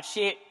style is my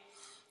shit.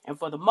 And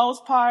for the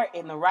most part,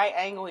 in the right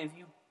angle, if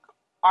you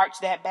arch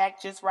that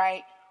back just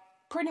right,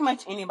 pretty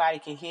much anybody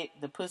can hit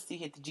the pussy,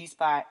 hit the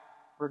G-spot,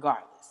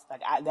 regardless.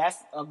 Like, that's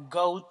a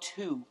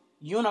go-to,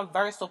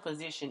 universal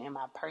position in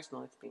my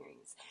personal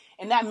experience.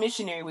 And that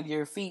missionary with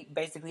your feet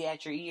basically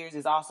at your ears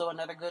is also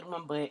another good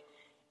one, but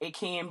it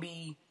can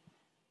be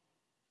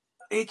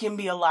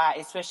a lot,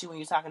 especially when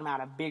you're talking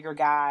about a bigger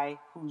guy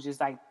who's just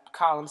like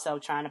call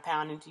himself trying to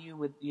pound into you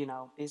with,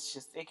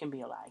 it can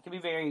be a lot. It can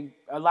be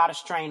a lot of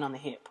strain on the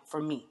hip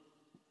for me.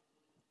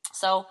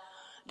 So,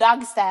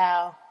 doggy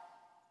style,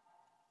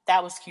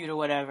 that was cute or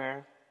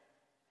whatever.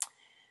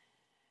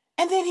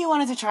 And then he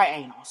wanted to try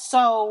anal.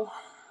 So,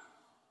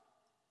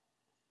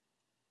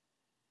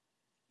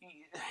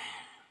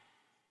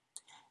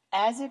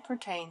 as it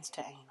pertains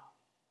to anal,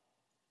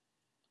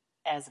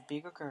 as a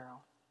bigger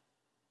girl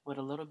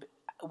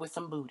with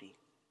some booty,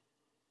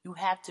 you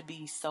have to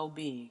be so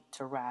big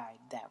to ride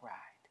that ride.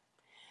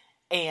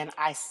 And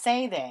I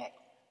say that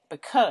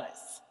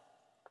because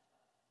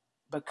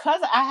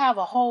I have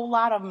a whole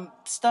lot of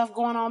stuff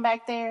going on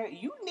back there.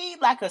 You need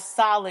like a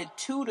solid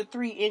 2 to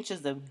 3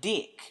 inches of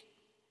dick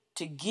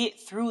to get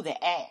through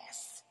the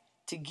ass,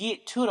 to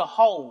get to the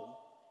hole,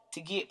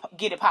 to get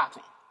it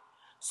popping.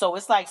 So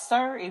it's like,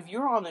 sir, if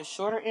you're on the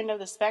shorter end of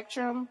the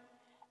spectrum,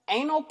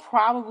 anal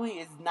probably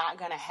is not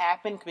going to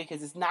happen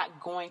because it's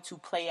not going to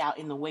play out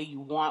in the way you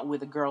want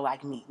with a girl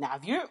like me. Now,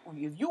 if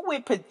you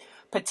with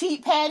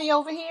petite Patty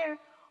over here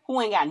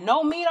who ain't got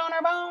no meat on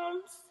her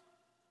bones,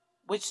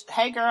 which,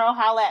 hey girl,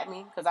 holla at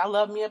me, because I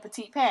love me a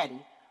petite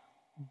Patty,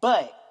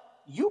 but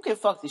you can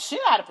fuck the shit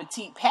out of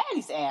Petite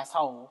Patty's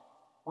asshole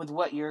with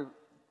what you're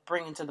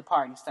bringing to the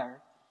party, sir.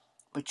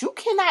 But you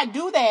cannot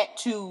do that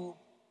to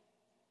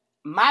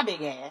my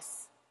big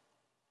ass,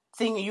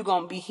 thinking you're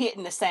going to be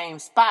hitting the same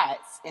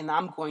spots and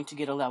I'm going to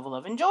get a level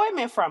of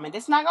enjoyment from it.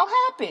 It's not going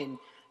to happen.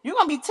 You're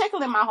going to be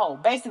tickling my hole.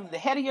 Basically, the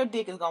head of your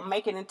dick is going to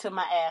make it into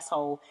my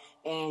asshole,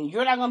 and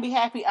you're not going to be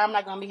happy, I'm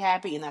not going to be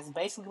happy, and that's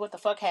basically what the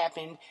fuck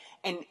happened.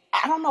 And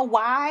I don't know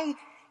why,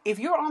 if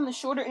you're on the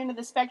shorter end of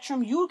the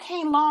spectrum, you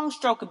can't long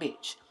stroke a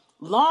bitch.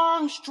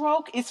 Long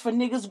stroke is for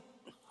niggas.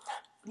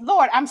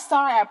 Lord, I'm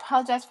sorry. I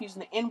apologize for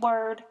using the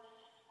N-word.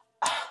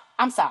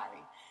 I'm sorry.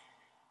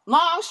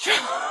 Long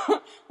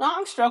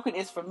stroking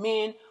is for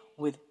men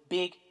with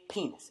big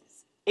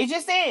penises. It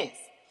just is.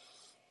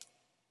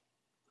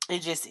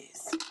 It just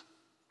is.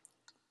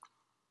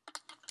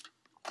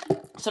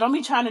 So don't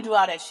be trying to do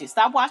all that shit.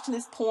 Stop watching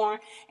this porn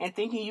and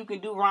thinking you can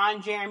do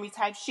Ron Jeremy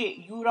type shit.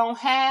 You don't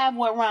have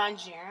what Ron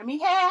Jeremy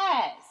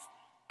has.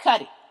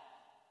 Cut it.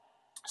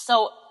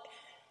 So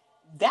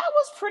that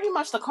was pretty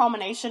much the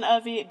culmination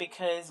of it,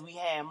 because we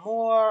had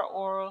more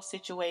oral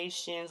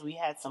situations. We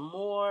had some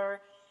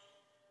more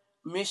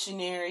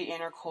missionary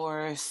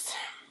intercourse.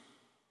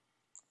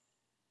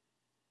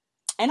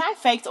 And I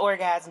faked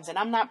orgasms, and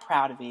I'm not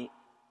proud of it,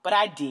 but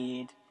I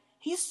did.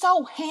 He's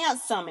so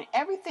handsome, and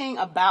everything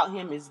about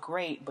him is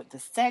great, but the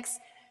sex,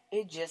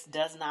 it just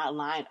does not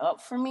line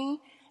up for me.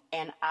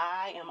 And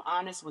I am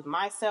honest with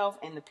myself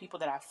and the people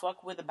that I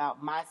fuck with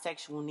about my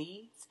sexual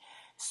needs.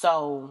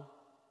 So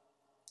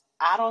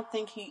I don't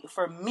think I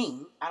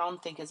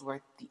don't think it's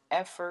worth the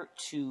effort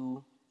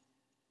to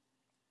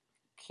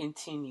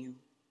continue.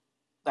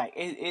 Like,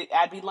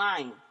 I'd be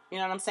lying. You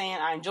know what I'm saying?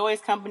 I enjoy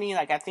his company.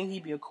 Like, I think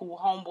he'd be a cool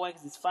homeboy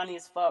because he's funny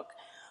as fuck.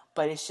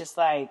 But it's just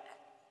like,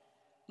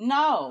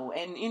 no.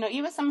 And,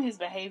 even some of his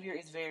behavior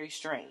is very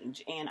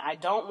strange. And I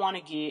don't want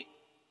to get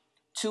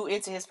too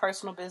into his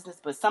personal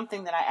business, but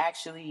something that I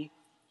actually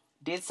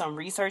did some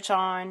research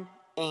on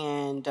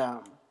and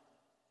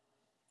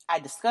I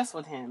discussed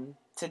with him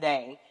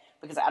today,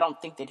 because I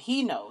don't think that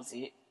he knows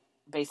it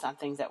based on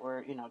things that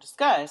were,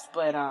 discussed.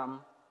 But,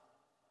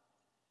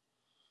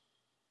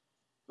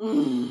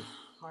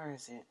 where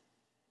is it?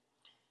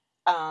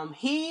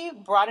 He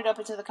brought it up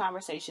into the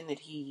conversation that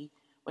he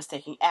was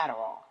taking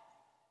Adderall.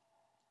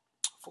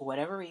 For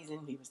whatever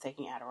reason, he was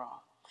taking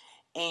Adderall.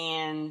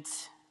 And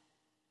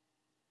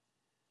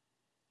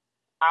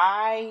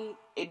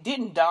it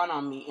didn't dawn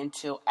on me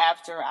until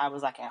after I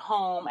was like at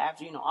home,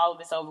 after, all of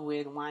this over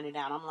with and winding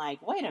down. I'm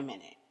like, wait a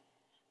minute.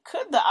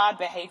 Could the odd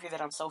behavior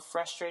that I'm so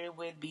frustrated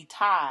with be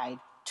tied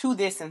to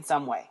this in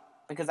some way?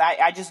 Because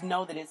I just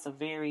know that it's a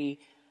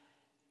very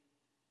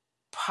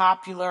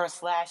popular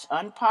 /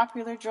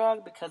 unpopular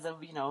drug because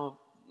of,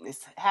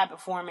 it's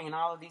habit forming and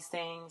all of these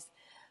things.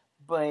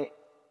 But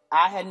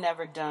I had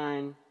never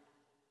done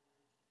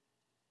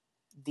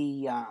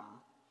the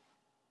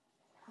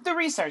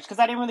research because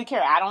I didn't really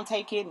care. I don't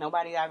take it.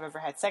 Nobody I've ever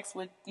had sex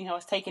with,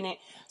 is taking it.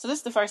 So this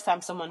is the first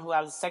time someone who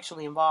I was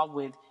sexually involved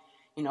with,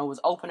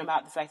 was open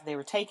about the fact that they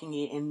were taking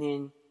it. And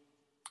then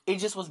it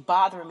just was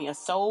bothering me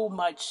so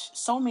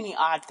many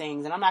odd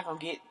things. And I'm not going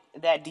to get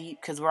that deep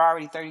because we're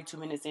already 32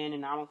 minutes in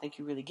and I don't think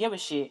you really give a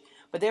shit.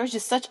 But there was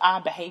just such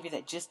odd behavior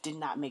that just did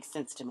not make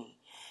sense to me.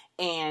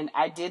 And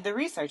I did the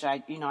research.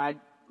 I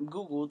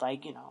Googled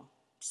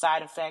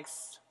side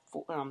effects,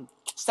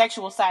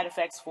 sexual side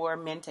effects for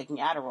men taking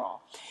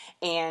Adderall.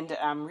 And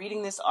I'm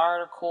reading this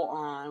article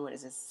on, what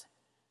is this?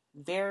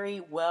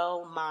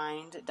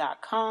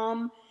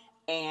 verywellmind.com.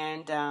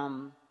 And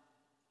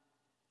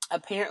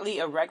apparently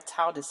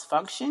erectile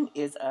dysfunction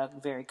is a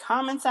very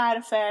common side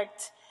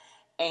effect.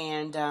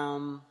 And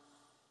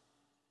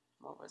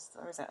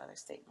where's that other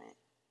statement?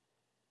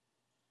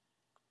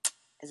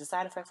 As a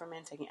side effect for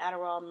men taking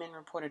Adderall, men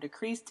report a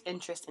decreased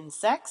interest in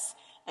sex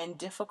and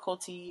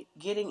difficulty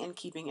getting and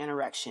keeping an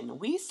erection.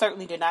 We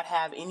certainly did not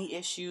have any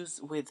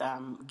issues with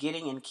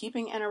getting and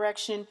keeping an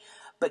erection,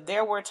 but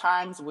there were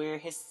times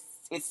where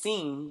it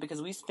seemed,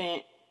 because we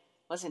spent,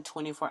 wasn't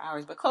 24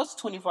 hours, but close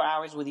to 24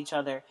 hours with each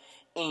other,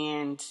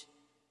 and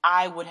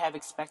I would have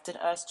expected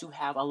us to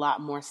have a lot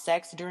more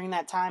sex during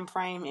that time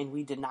frame, and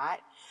we did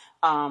not.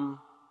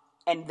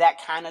 And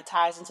that kind of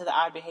ties into the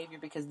odd behavior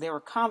because there were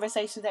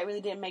conversations that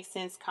really didn't make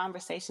sense,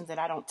 conversations that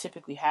I don't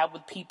typically have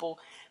with people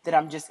that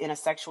I'm just in a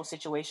sexual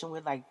situation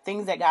with, like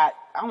things that got,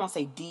 I don't want to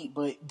say deep,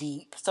 but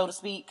deep, so to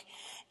speak.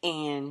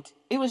 And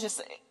it was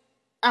just,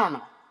 I don't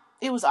know,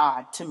 it was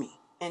odd to me.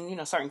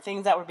 And, certain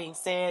things that were being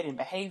said and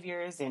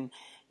behaviors and,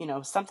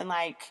 something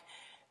like,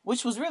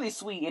 which was really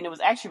sweet. And it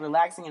was actually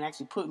relaxing and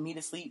actually put me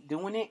to sleep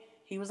doing it.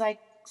 He was like,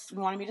 he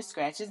wanted me to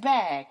scratch his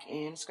back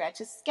and scratch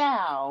his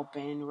scalp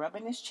and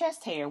rubbing his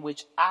chest hair,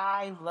 which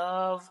I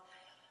love.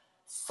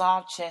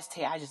 Soft chest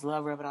hair. I just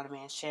love rubbing on a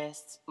man's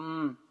chest.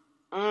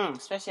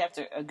 Especially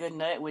after a good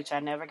nut, which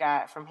I never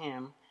got from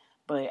him.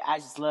 But I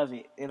just love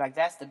it.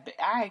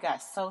 I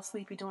got so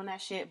sleepy doing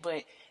that shit.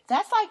 But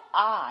that's like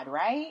odd,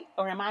 right?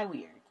 Or am I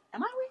weird?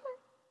 Am I weird?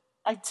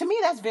 Like, to me,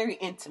 that's very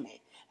intimate.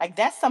 Like,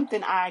 that's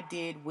something I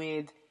did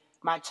with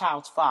my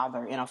child's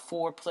father in a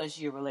 4+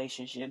 year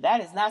relationship.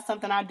 That is not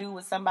something I do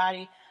with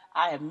somebody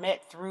I have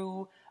met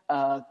through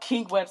a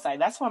kink website.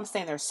 That's what I'm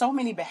saying. There's so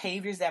many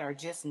behaviors that are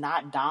just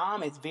not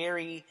dom. It's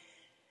very,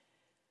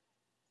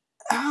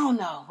 I don't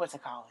know what to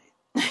call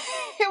it.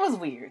 It was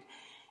weird.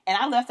 And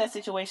I left that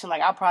situation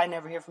like, I'll probably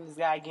never hear from this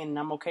guy again, and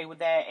I'm okay with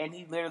that. And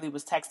he literally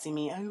was texting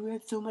me, oh, we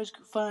had so much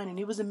fun, and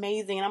it was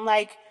amazing. And I'm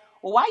like,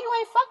 well, why you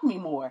ain't fuck me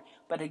more?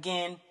 But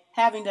again,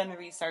 having done the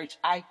research,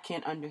 I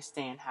can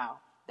understand how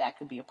that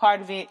could be a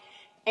part of it.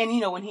 And,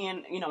 when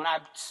when I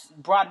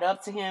brought it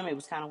up to him, it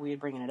was kind of weird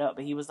bringing it up.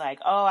 But he was like,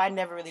 oh, I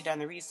never really done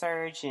the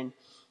research. And,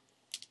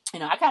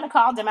 I kind of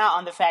called him out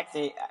on the fact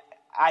that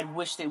I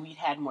wish that we'd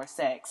had more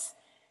sex.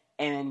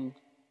 And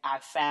I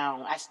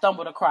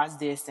stumbled across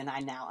this and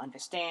I now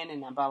understand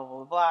and blah, blah,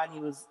 blah, blah. And he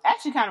was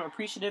actually kind of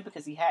appreciative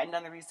because he hadn't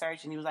done the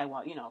research. And he was like,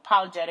 well,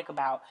 apologetic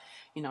about,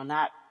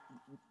 not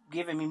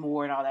giving me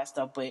more and all that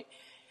stuff. But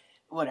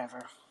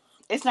whatever.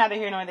 It's neither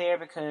here nor there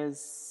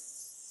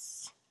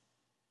because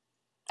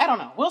I don't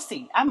know. We'll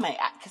see.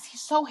 Because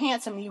he's so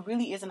handsome. He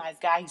really is a nice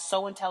guy. He's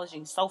so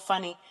intelligent. He's so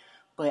funny.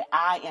 But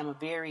I am a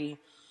very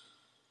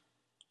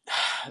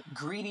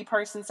greedy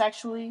person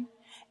sexually.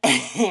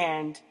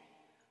 And,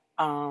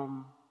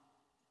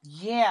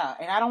 yeah,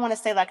 and I don't want to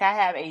say like I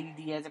have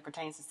ADD as it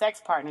pertains to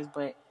sex partners,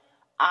 but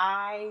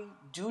I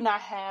do not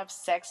have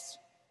sex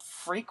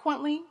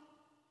frequently.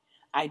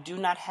 I do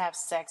not have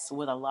sex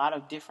with a lot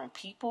of different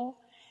people,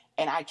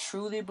 and I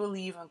truly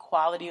believe in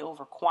quality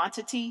over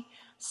quantity.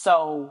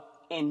 So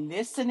in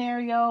this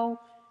scenario,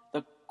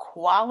 the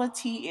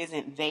quality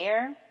isn't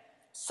there,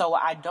 so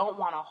I don't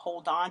want to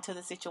hold on to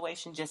the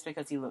situation just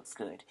because he looks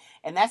good.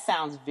 And that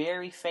sounds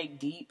very fake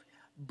deep,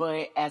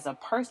 but as a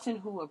person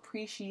who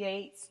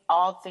appreciates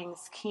all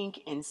things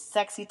kink and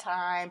sexy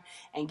time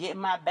and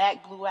getting my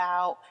back blew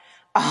out,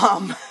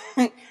 I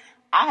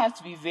have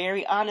to be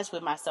very honest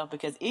with myself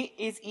because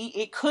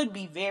it could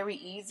be very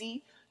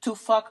easy to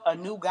fuck a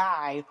new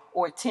guy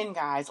or 10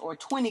 guys or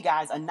 20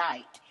 guys a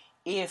night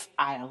if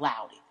I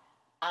allowed it.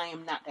 I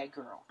am not that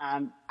girl.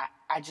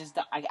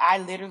 I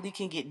literally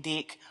can get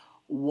dick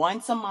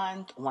once a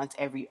month, once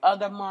every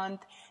other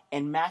month,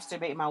 and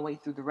masturbate my way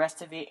through the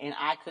rest of it, and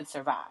I could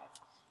survive.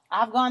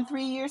 I've gone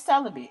 3 years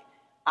celibate.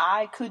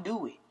 I could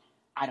do it.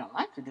 I don't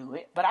like to do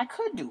it, but I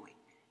could do it.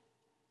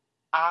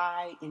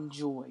 I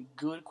enjoy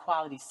good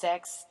quality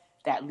sex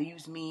that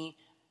leaves me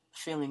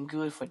feeling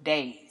good for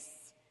days.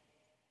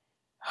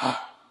 And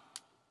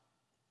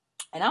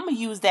I'm going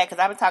to use that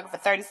because I've been talking for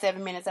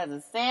 37 minutes as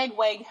a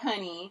segue,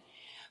 honey,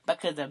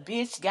 because a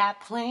bitch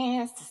got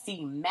plans to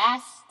see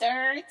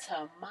Master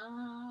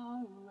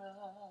tomorrow.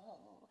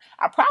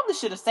 I probably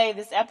should have saved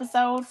this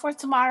episode for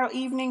tomorrow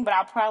evening, but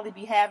I'll probably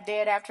be half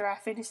dead after I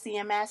finish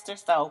seeing Master.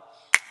 So,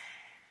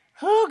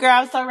 girl,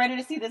 I'm so ready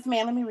to see this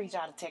man. Let me read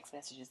y'all the text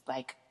messages.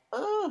 Like,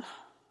 girl,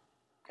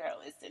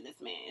 listen, this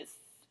man is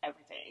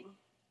everything.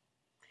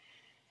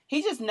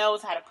 He just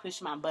knows how to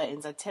push my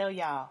buttons. I tell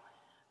y'all,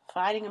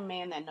 finding a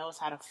man that knows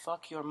how to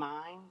fuck your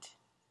mind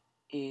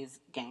is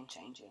game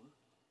changing.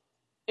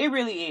 It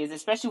really is,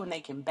 especially when they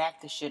can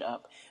back the shit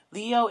up.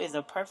 Leo is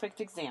a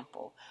perfect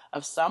example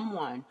of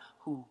someone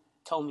who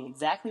told me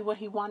exactly what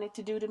he wanted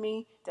to do to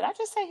me. Did I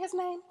just say his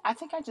name? I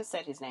think I just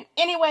said his name.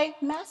 Anyway,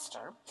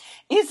 Master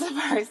is the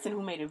person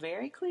who made it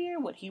very clear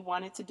what he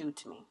wanted to do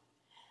to me.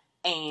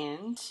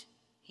 And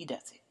he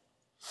does it.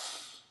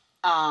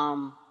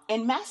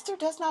 And Master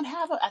does not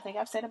have I think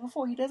I've said it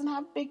before, he doesn't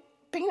have a big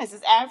penis.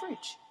 It's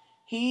average.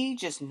 He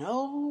just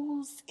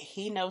knows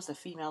the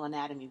female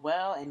anatomy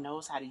well and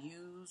knows how to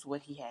use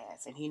what he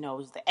has. And he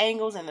knows the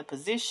angles and the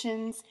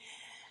positions.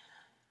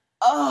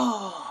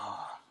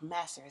 Oh,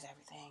 Master is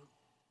everything.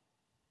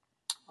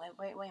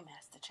 Wait,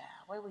 Master Child.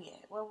 Where we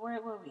at? Where we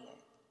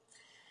at?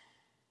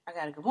 I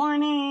got a good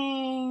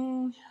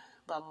morning.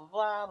 Blah, blah,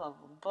 blah, blah,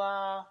 blah,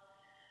 blah.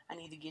 I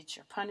need to get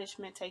your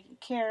punishment taken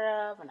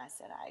care of. And I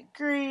said, I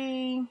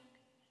agree.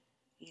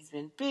 He's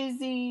been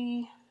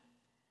busy.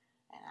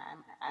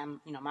 And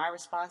my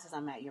response is,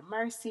 I'm at your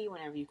mercy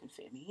whenever you can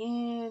fit me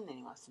in. And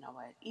he wants to know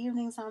what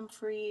evenings I'm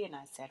free. And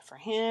I said, for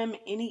him,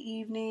 any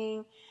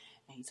evening.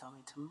 And he told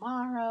me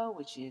tomorrow,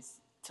 which is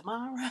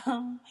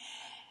tomorrow.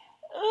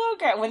 Oh,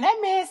 girl, when that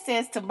man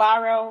says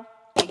tomorrow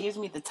and gives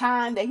me the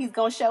time that he's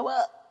going to show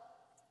up.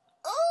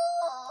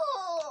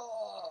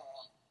 Oh,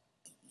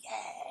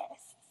 yes.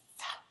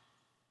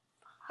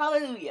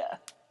 Hallelujah.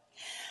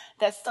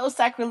 That's so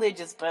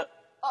sacrilegious, but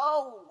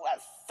oh, I'm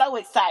so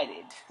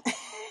excited.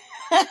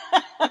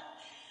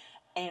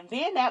 And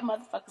then that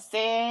motherfucker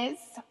says,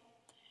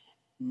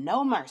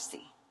 no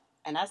mercy.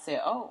 And I said,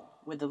 oh,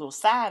 with the little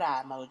side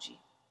eye emoji.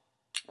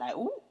 Like,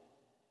 ooh.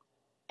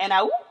 And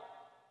I, ooh.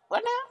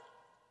 What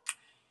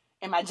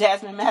now? In my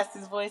Jasmine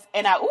Masters voice.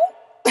 And I, ooh.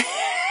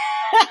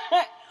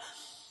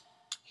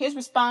 His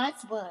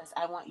response was,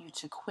 I want you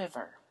to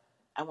quiver.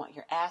 I want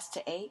your ass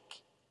to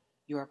ache.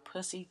 Your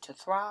pussy to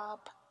throb.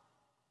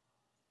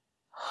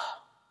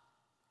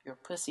 Your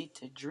pussy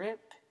to drip.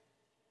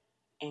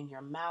 And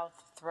your mouth,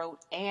 throat,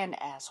 and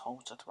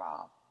asshole to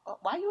throb.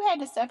 Why you had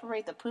to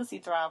separate the pussy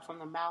throb from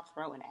the mouth,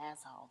 throat, and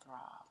asshole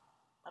throb?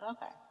 But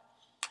okay.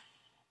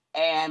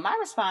 And my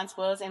response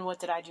was, and what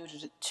did I do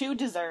to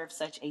deserve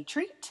such a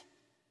treat?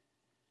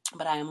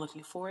 But I am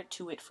looking forward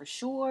to it for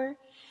sure.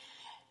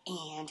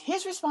 And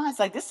his response,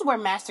 like, this is where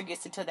Master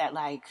gets into that,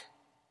 like,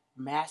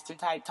 Master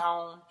type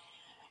tone.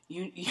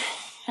 You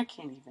I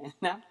can't even.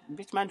 No,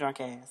 bitch, my drunk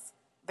ass.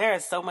 There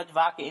is so much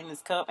vodka in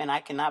this cup, and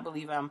I cannot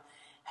believe I'm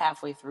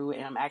halfway through it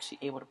and I'm actually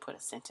able to put a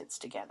sentence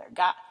together.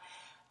 God,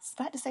 I was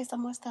about to say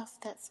some more stuff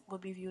that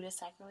would be viewed as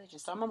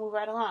sacrilegious, so I'm gonna move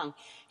right along.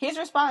 His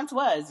response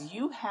was,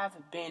 "You have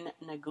been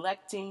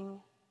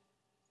neglecting."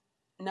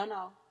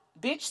 No,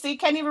 bitch. See,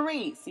 can't even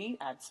read. See,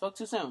 I spoke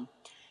too soon.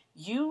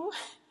 You,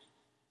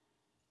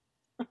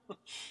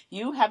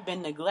 you have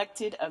been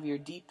neglected of your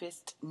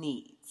deepest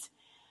needs.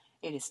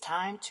 It is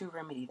time to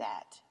remedy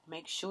that.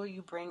 Make sure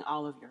you bring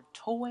all of your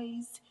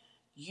toys.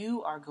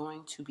 You are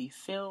going to be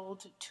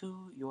filled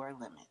to your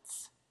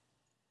limits.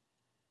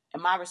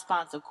 And my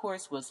response, of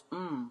course, was,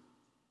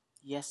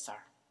 yes, sir.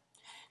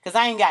 Because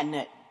I ain't got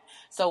nothing.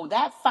 So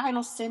that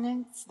final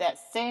sentence that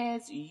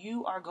says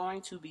you are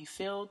going to be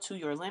filled to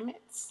your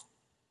limits,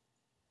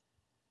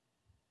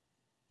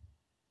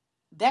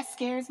 that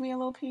scares me a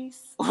little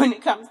piece when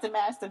it comes to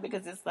Master,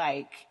 because it's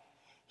like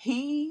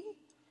he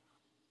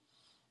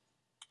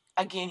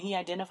again, he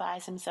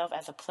identifies himself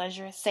as a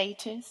pleasure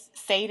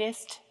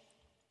sadist.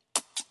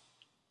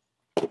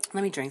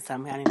 Let me drink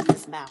something, honey.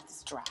 This mouth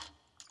is dry.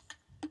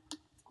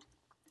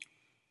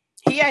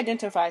 He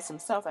identifies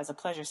himself as a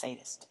pleasure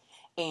sadist.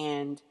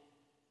 And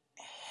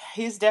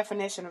his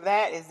definition of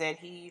that is that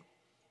he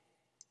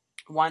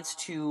wants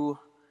to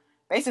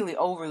basically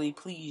overly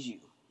please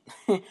you.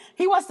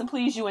 He wants to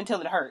please you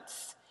until it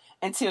hurts,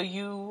 until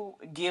you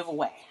give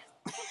away,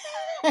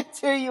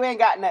 until you ain't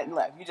got nothing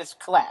left. You just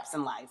collapse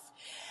in life.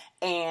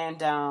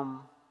 And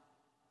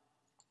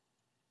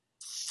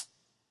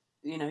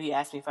he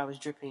asked me if I was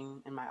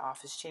dripping in my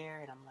office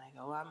chair, and I'm like,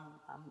 oh,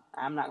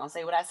 I'm not gonna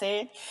say what I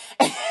said.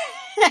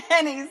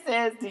 And he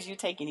says, did you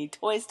take any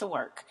toys to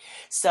work?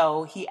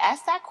 So he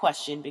asked that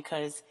question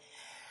because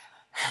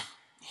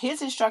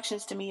his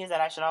instructions to me is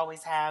that I should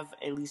always have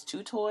at least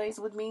 2 toys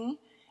with me.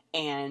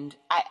 And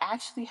I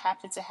actually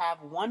happened to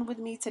have one with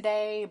me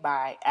today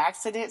by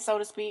accident, so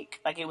to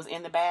speak. Like, it was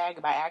in the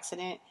bag by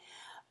accident.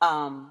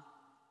 And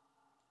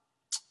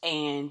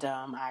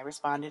I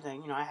responded,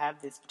 and I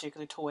have this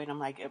particular toy, and I'm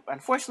like,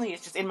 unfortunately,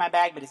 it's just in my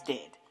bag, but it's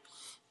dead.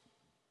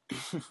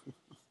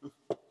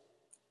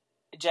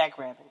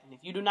 Jackrabbit. And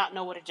if you do not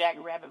know what a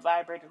Jackrabbit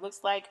vibrator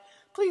looks like,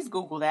 please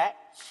Google that.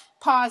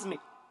 Pause me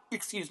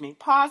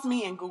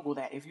and Google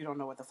that if you don't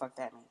know what the fuck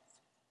that means.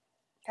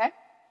 Okay?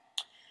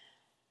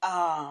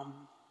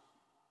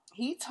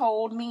 He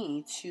told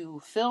me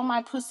to fill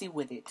my pussy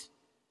with it.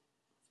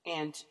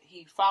 And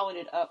he followed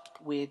it up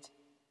with,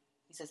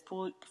 he says,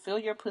 fill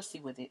your pussy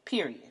with it,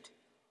 period.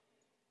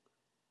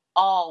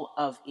 All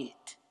of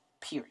it,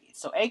 period.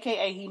 So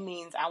AKA, he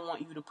means I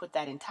want you to put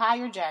that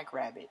entire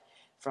Jackrabbit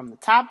from the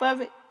top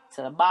of it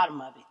to the bottom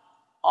of it,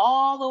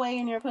 all the way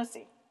in your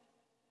pussy.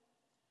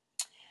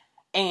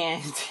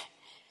 And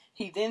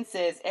he then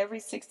says,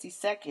 every 60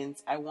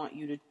 seconds, I want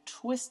you to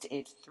twist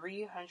it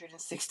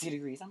 360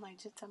 degrees. I'm like,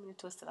 just tell me to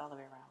twist it all the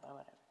way around, but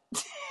whatever.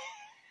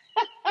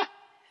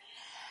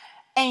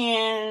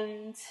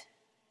 And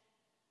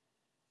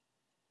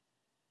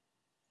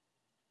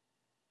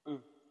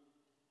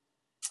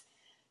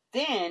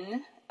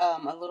then,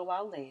 a little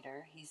while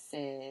later, he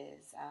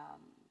says,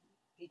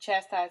 he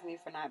chastised me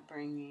for not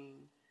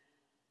bringing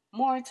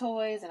more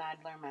toys, and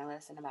I'd learned my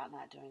lesson about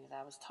not doing as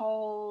I was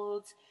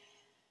told.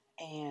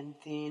 And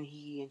then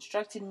he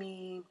instructed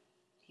me.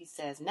 He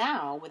says,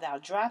 now,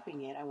 without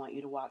dropping it, I want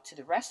you to walk to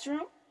the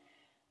restroom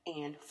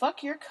and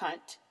fuck your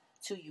cunt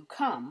till you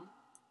come,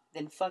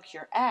 then fuck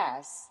your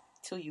ass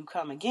till you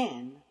come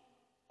again.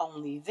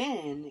 Only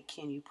then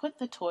can you put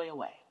the toy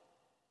away.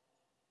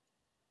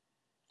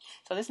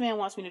 So this man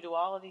wants me to do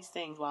all of these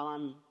things while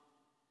I'm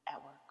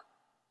at work.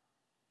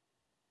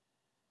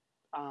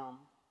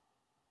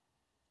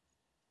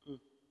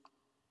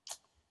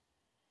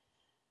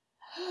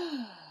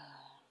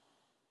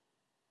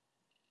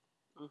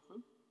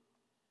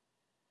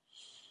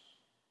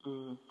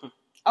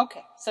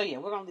 Okay, so yeah,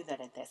 we're gonna leave that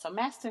at that. So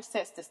Master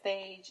sets the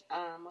stage.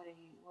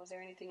 Was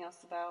there anything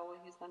else about what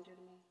he was gonna do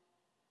to me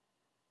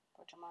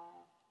for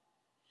tomorrow?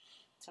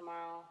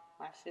 Tomorrow,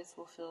 my fist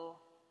will feel.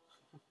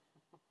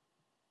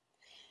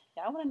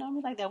 Y'all wanna know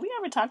me like that? We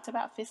ever talked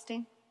about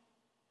fisting?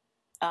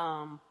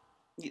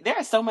 There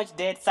is so much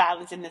dead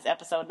silence in this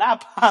episode, and I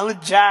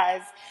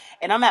apologize.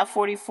 And I'm at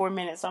 44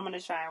 minutes, so I'm going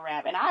to try and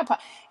wrap. And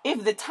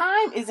if the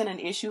time isn't an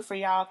issue for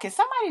y'all, can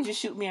somebody just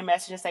shoot me a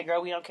message and say,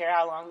 girl, we don't care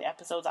how long the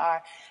episodes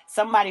are?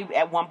 Somebody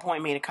at one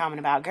point made a comment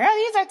about, girl,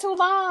 these are too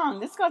long.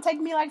 This is going to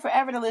take me like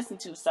forever to listen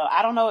to. So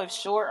I don't know if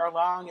short or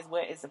long is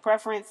what is the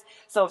preference.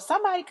 So if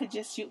somebody could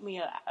just shoot me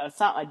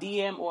a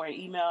DM or an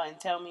email and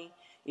tell me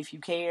if you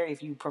care,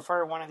 if you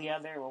prefer one or the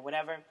other or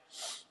whatever.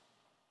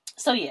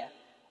 So yeah.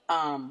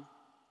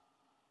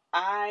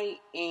 I'm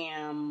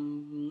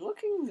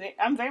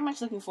very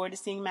much looking forward to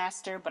seeing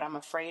Master, but I'm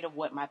afraid of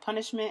what my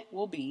punishment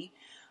will be.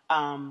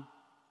 Um,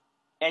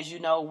 as you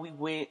know, we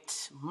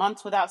went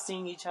months without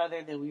seeing each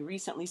other. Then we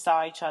recently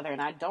saw each other,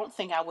 and I don't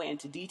think I went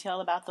into detail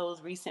about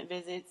those recent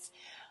visits.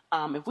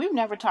 If we've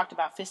never talked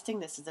about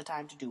fisting, this is the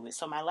time to do it.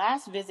 So my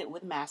last visit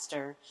with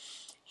Master,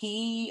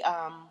 he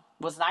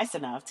was nice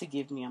enough to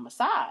give me a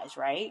massage,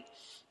 right?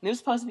 And it was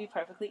supposed to be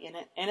perfectly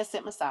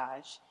innocent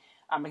massage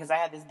because I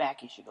had this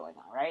back issue going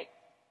on, right?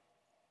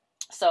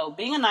 So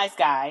being a nice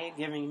guy,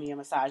 giving me a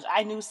massage,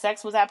 I knew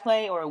sex was at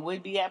play or it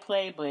would be at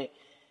play, but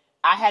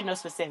I had no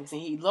specifics.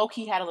 And he low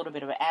key had a little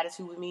bit of an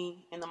attitude with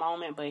me in the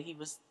moment, but he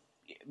was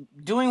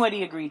doing what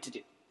he agreed to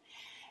do.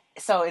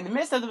 So in the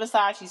midst of the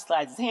massage, he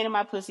slides his hand in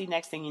my pussy.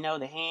 Next thing you know,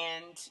 the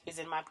hand is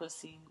in my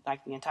pussy,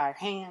 like the entire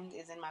hand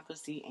is in my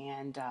pussy,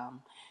 and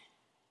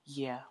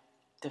yeah,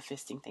 the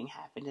fisting thing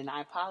happened. And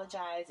I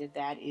apologize if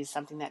that is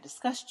something that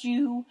disgusted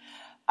you.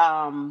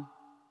 Um,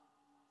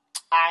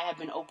 I have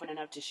been open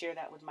enough to share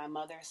that with my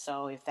mother,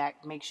 so if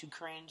that makes you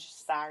cringe,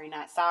 sorry,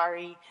 not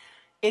sorry.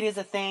 It is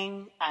a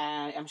thing.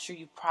 I'm sure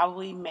you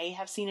probably may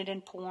have seen it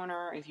in porn,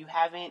 or if you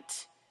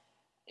haven't,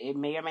 it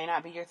may or may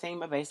not be your thing,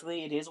 but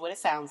basically it is what it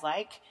sounds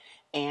like.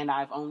 And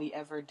I've only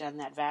ever done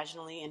that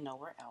vaginally and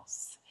nowhere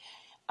else.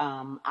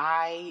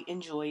 I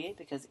enjoy it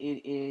because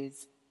it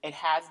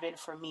has been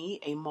for me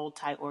a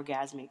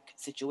multi-orgasmic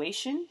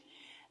situation.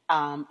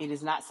 It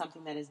is not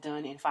something that is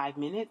done in 5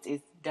 minutes.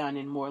 It's done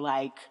in more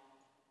like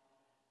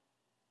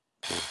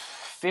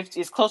 50,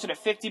 it's closer to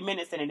 50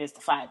 minutes than it is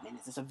to 5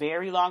 minutes. It's a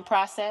very long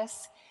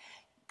process.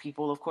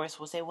 People, of course,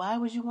 will say, why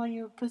would you want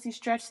your pussy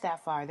stretched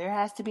that far? There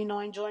has to be no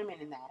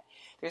enjoyment in that.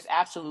 There's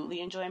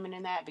absolutely enjoyment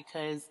in that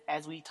because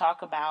as we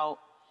talk about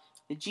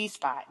the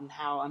G-spot and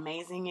how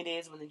amazing it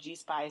is when the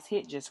G-spot is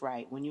hit just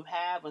right. When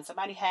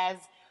somebody has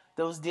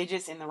those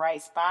digits in the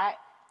right spot,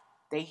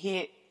 they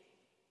hit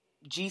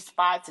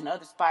G-spots and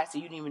other spots that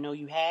you didn't even know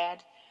you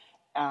had.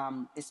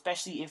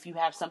 Especially if you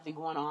have something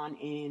going on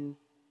in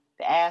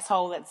the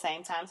asshole at the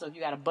same time. So if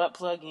you got a butt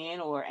plug in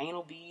or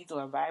anal beads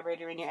or a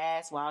vibrator in your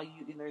ass while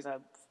there's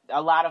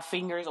a lot of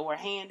fingers or a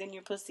hand in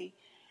your pussy.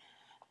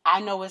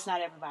 I know it's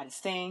not everybody's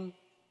thing.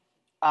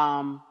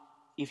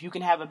 If you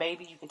can have a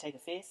baby, you can take a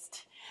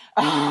fist.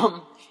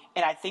 And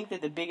I think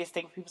that the biggest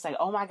thing people say,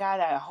 oh my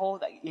God,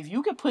 if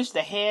you could push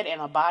the head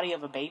and a body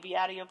of a baby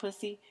out of your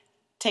pussy,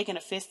 taking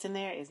a fist in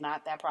there is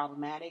not that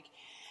problematic.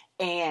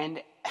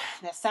 And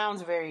that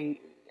sounds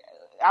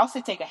I'll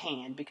say take a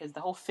hand because the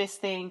whole fist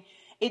thing,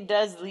 it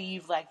does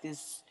leave like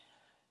this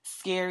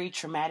scary,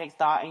 traumatic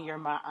thought in your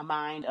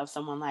mind of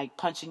someone like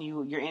punching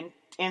your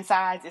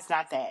insides. It's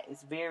not that.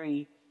 It's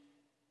very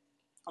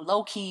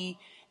low key,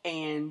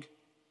 and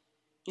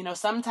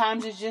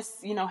sometimes it's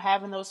just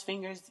having those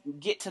fingers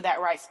get to that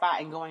right spot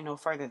and going no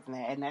further than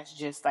that. And that's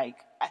just like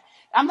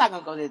I'm not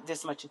gonna go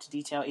this much into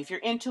detail. If you're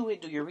into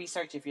it, do your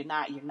research. If you're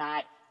not, you're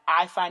not.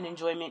 I find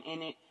enjoyment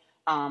in it.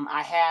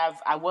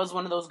 I was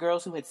one of those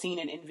girls who had seen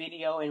it in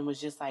video and was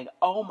just like,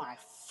 oh my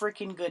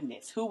freaking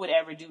goodness, who would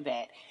ever do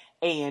that?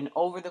 And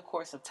over the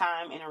course of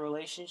time in a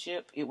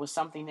relationship, it was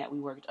something that we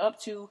worked up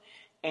to.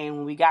 And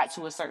when we got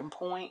to a certain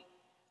point,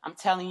 I'm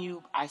telling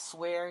you, I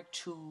swear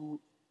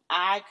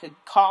I could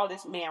call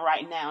this man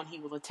right now and he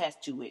will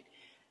attest to it.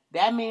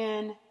 That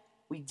man,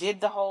 we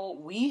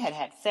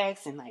had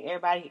sex and like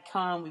everybody had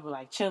come, we were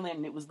like chilling,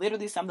 and it was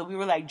literally something, we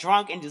were like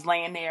drunk and just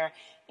laying there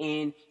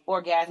in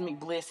orgasmic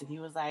bliss, and he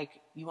was like,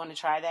 you want to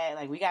try that?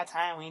 Like, we got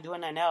time, we ain't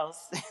doing nothing else.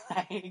 And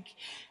I'm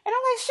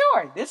like,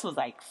 sure. This was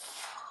like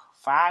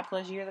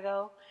 5+ years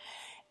ago,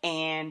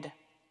 and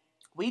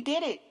we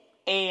did it.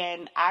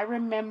 And I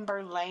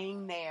remember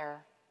laying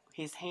there,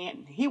 his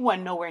hand, he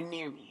wasn't nowhere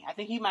near me. I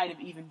think he might have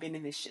even been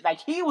in this shit.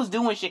 Like, he was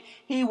doing shit.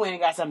 He went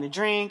and got something to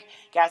drink,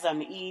 got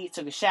something to eat,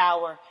 took a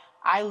shower.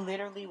 I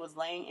literally was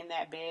laying in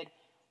that bed,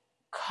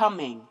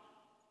 coming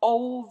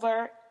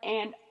over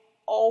and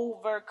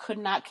over, could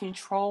not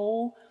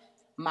control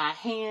my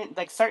hand,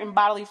 like certain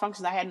bodily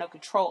functions I had no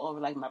control over.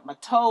 Like my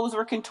toes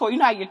were contorted. You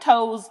know how your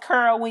toes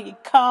curl when you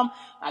come?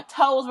 My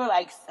toes were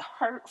like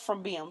hurt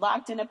from being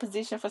locked in a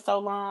position for so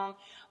long.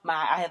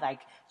 I had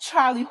like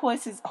Charlie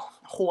horses.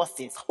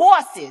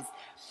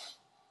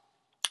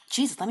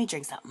 Jesus, let me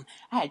drink something.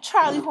 I had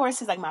Charlie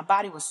horses. Like, my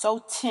body was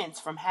so tense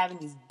from having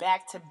these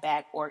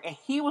back-to-back and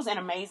he was in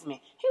amazement.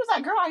 He was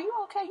like, girl, are you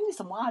okay? You need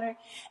some water?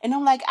 And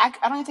I'm like, I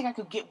don't even think I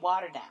could get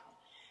water down.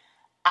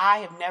 I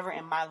have never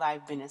in my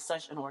life been in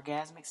such an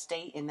orgasmic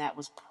state, and that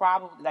was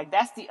probably, like,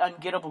 that's the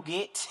ungettable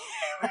get.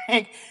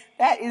 Like,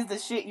 that is the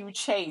shit you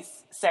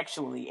chase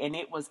sexually, and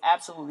it was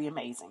absolutely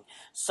amazing.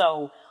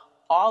 So,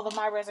 all of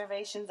my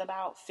reservations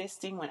about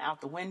fisting went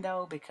out the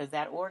window because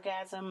that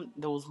orgasm,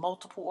 those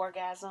multiple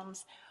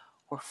orgasms,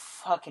 were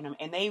fucking them.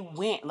 And they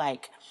went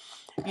like,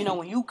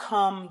 when you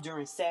come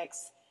during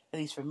sex, at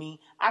least for me,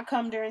 I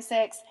come during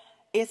sex,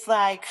 it's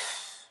like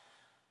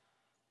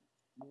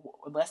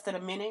less than a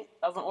minute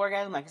of an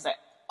orgasm. Like, it's like,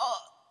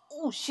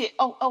 oh shit,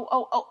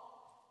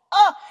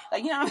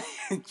 like,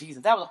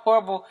 Jesus, that was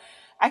horrible.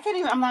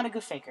 I'm not a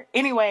good faker.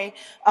 Anyway,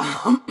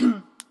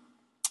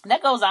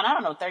 That goes on, I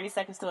don't know, 30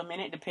 seconds to a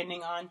minute,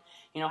 depending on,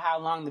 how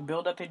long the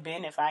buildup had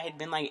been. If I had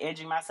been like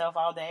edging myself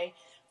all day,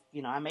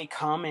 I may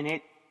come and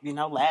it,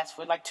 lasts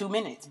for like 2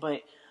 minutes.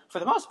 But for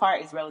the most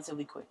part, it's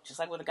relatively quick. Just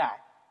like with a guy.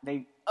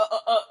 They,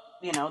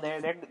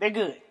 they're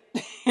good.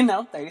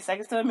 30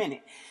 seconds to a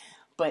minute.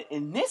 But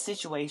in this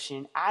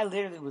situation, I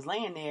literally was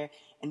laying there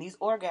and these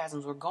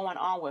orgasms were going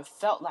on what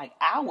felt like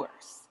hours.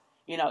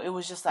 It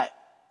was just like,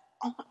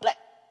 oh, like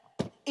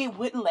it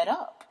wouldn't let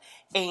up.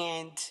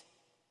 And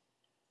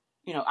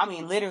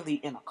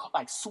literally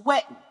like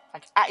sweating.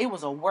 Like it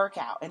was a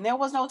workout and there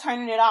was no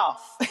turning it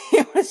off.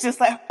 It was just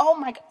like, oh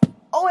my God.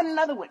 Oh, and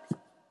another one.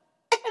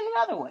 And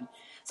another one.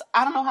 So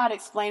I don't know how to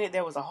explain it.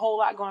 There was a whole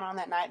lot going on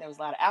that night. There was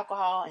a lot of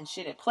alcohol and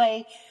shit at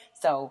play.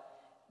 So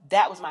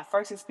that was my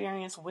first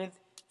experience with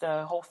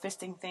the whole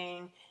fisting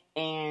thing.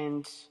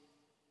 And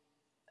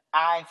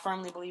I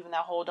firmly believe in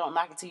that whole don't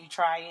knock it till you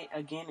try it.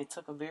 Again, it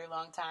took a very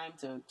long time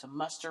to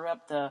muster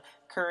up the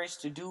courage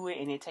to do it,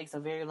 and it takes a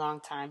very long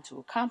time to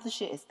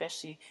accomplish it,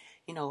 especially,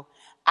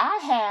 I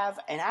have,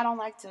 and I don't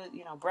like to,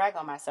 brag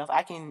on myself.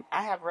 I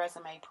have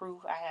resume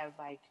proof. I have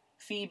like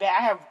feedback.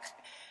 I have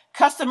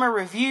customer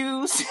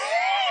reviews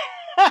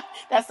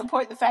that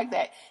support the fact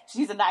that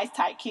she's a nice,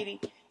 tight kitty.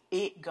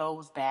 It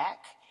goes back.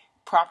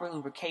 Proper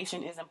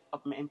lubrication is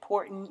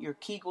important. Your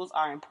Kegels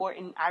are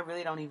important. I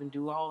really don't even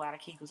do a whole lot of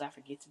Kegels. I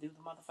forget to do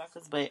the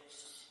motherfuckers. But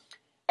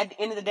at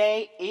the end of the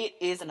day, it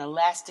is an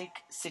elastic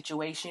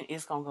situation.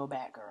 It's going to go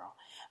back, girl.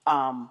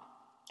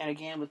 And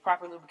again, with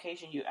proper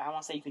lubrication, I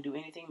won't say you can do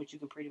anything, but you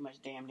can pretty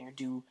much damn near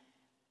do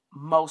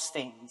most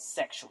things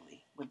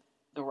sexually with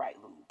the right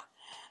lube.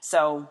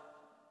 So,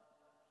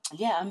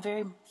 yeah, I'm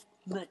very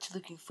much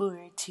looking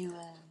forward to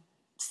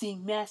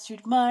seeing Master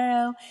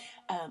tomorrow.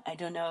 I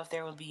don't know if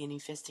there will be any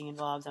fisting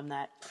involved. I'm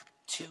not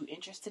too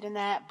interested in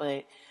that,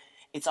 but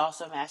it's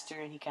also Master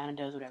and he kind of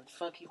does whatever the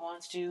fuck he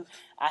wants to.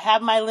 I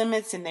have my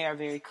limits and they are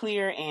very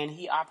clear and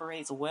he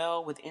operates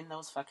well within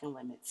those fucking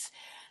limits.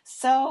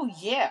 So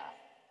yeah,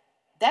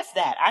 that's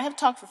that. I have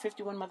talked for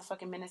 51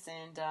 motherfucking minutes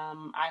and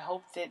I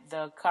hope that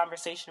the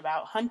conversation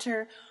about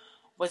Hunter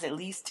was at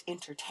least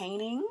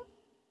entertaining.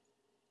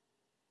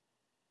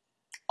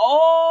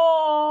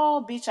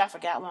 Oh, bitch, I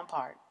forgot one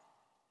part.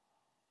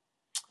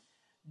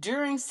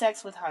 During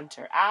sex with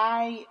Hunter,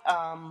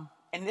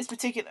 in this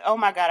particular, oh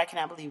my God, I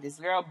cannot believe this,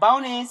 girl.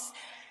 Bonus.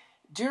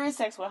 During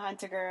sex with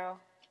Hunter, girl,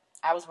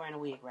 I was wearing a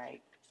wig,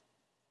 right?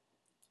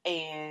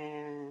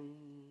 And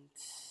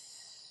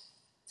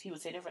he would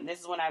say different.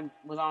 This is when I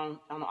was on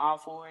all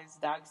fours,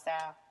 doggy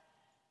style.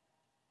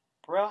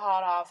 Real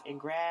hard off and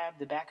grabbed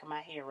the back of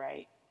my hair,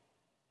 right?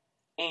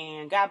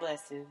 And God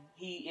bless him.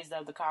 He is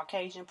of the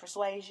Caucasian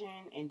persuasion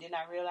and did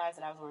not realize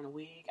that I was wearing a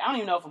wig. I don't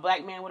even know if a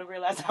black man would have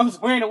realized I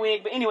was wearing a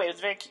wig. But anyway, it was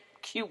a very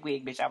cute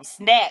wig, bitch. I was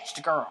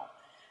snatched, girl.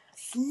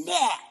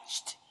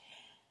 Snatched.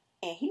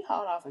 And he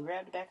hauled off and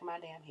grabbed the back of my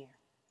damn hair.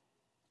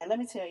 And let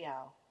me tell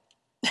y'all.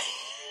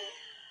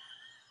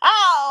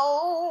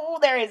 Oh,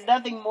 there is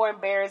nothing more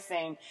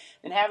embarrassing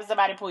than having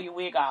somebody pull your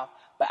wig off.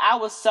 But I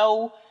was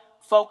so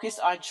focused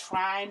on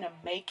trying to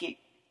make it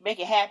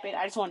happen.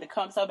 I just wanted to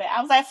come so bad.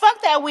 I was like,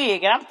 fuck that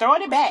wig. And I'm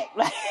throwing it back.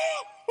 Like,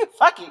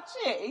 fuck it.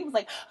 Shit. He was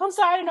like, I'm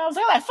sorry. And I was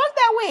like, fuck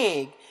that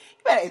wig.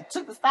 You better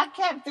took the stock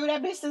cap and threw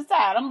that bitch to the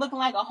side. I'm looking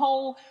like a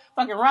whole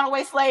fucking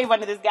runaway slave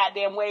under this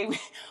goddamn wave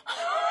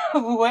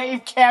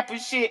cap and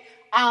shit.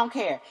 I don't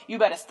care. You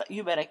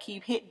better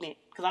keep hitting it.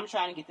 Because I'm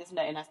trying to get this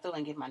nut and I still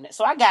ain't get my nut.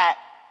 So I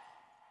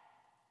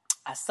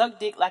suck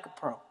dick like a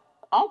pro.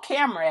 On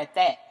camera at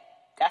that.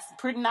 Got some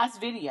pretty nice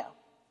video.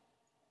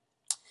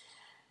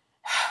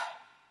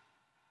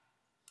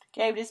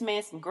 Gave this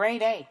man some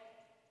grade A.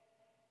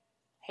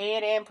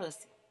 Head and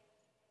pussy.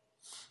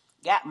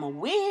 Got my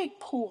wig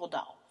pulled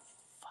off.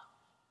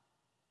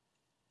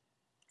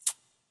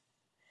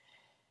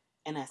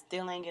 And I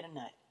still ain't get a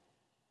nut.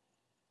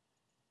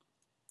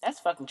 That's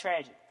fucking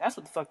tragic. That's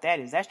what the fuck that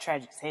is. That's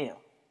tragic as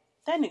hell.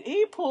 That nigga,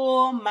 he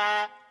pulled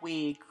my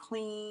wig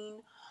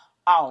clean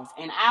off.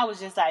 And I was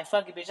just like,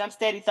 fuck it, bitch. I'm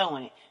steady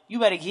throwing it. You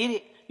better get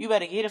it. You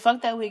better get it.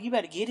 Fuck that wig. You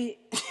better get it.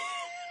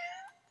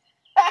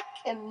 I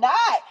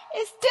cannot.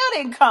 It still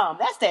didn't come.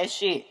 That's that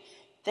shit.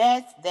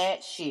 That's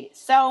that shit.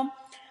 So,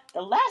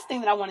 the last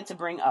thing that I wanted to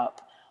bring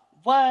up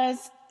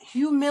was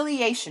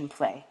humiliation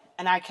play.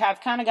 And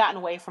I've kind of gotten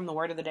away from the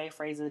word of the day,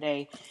 phrase of the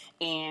day.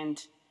 And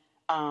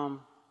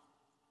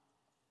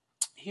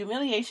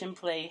humiliation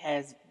play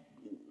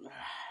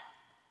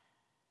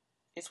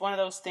it's one of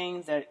those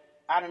things that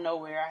out of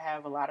nowhere I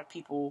have a lot of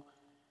people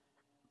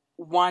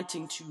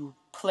wanting to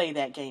play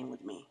that game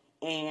with me.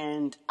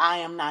 And I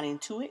am not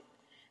into it.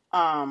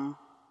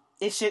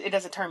 It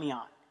doesn't turn me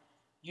on.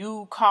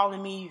 You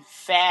calling me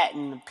fat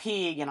and a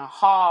pig and a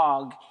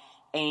hog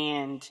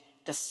and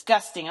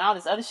disgusting and all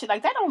this other shit,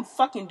 like that don't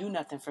fucking do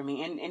nothing for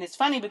me. And it's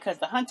funny because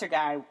the Hunter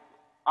guy,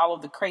 all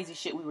of the crazy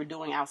shit we were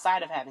doing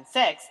outside of having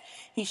sex,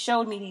 he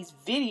showed me these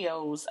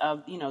videos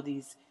of,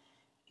 these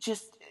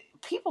just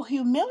people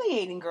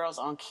humiliating girls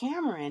on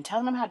camera and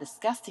telling them how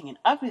disgusting and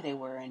ugly they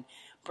were and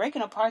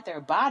breaking apart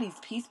their bodies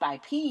piece by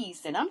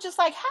piece. And I'm just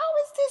like, how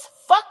is this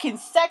fucking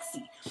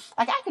sexy?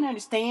 Like, I can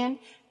understand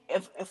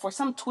if for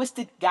some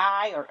twisted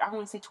guy, or I don't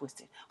want to say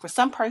twisted, for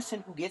some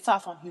person who gets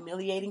off on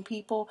humiliating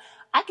people,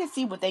 I can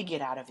see what they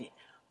get out of it.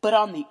 But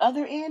on the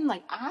other end,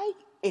 like,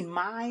 in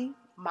my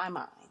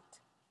mind,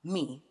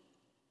 me,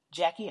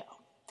 Jackie O,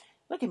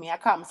 look at me, I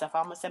caught myself, I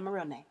almost said my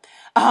real name.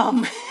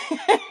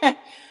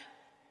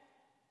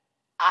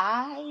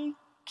 I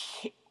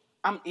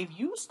can't, if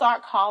you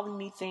start calling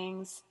me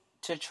things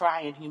to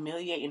try and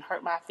humiliate and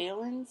hurt my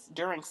feelings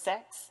during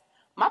sex,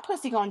 my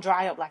pussy gonna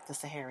dry up like the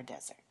Sahara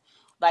Desert.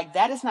 Like,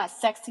 that is not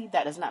sexy.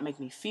 That does not make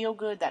me feel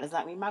good. That does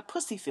not make my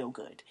pussy feel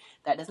good.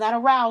 That does not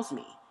arouse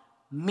me.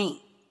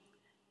 Me.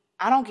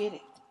 I don't get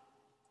it.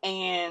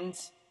 And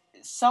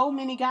so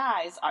many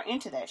guys are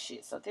into that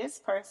shit. So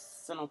this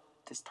personal,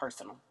 bitch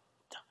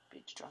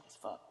drunk as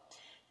fuck.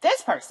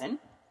 This person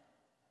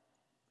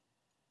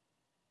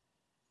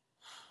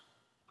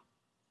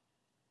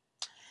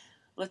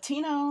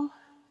Latino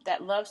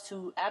that loves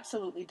to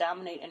absolutely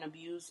dominate and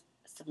abuse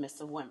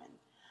submissive women.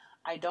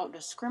 I don't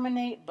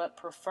discriminate, but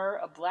prefer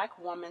a black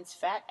woman's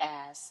fat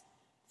ass,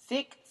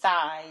 thick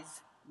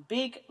thighs,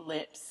 big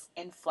lips,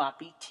 and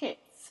floppy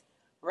tits.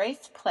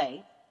 Race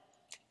play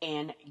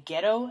and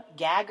ghetto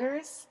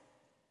gaggers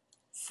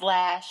 /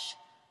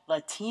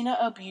 Latina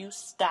abuse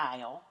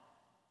style.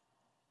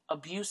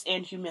 Abuse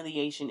and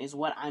humiliation is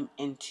what I'm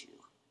into.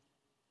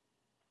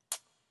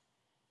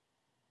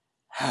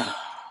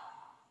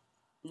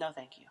 No,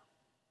 thank you.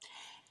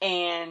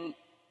 And,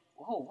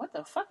 whoa, what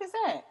the fuck is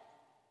that?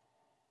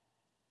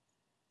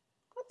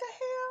 What the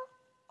hell?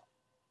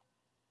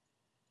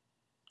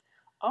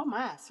 Oh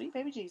my, sweet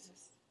baby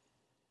Jesus.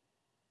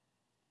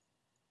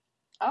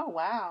 Oh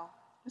wow.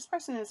 This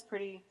person is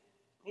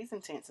he's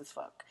intense as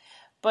fuck.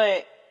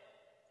 But,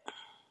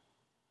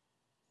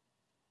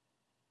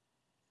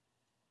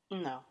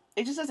 no,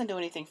 it just doesn't do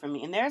anything for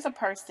me. And there's a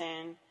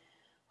person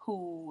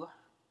who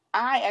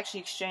I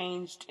actually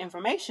exchanged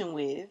information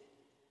with,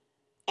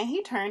 and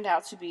he turned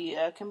out to be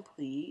a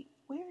complete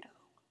weirdo.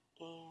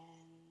 And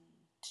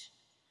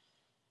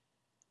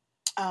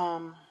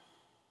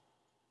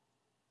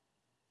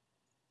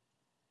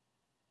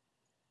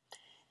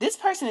this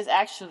person is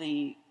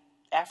actually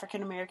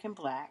African American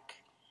black,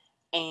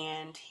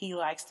 and he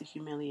likes the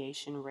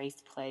humiliation,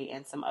 race play,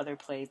 and some other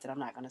plays that I'm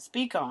not going to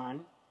speak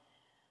on.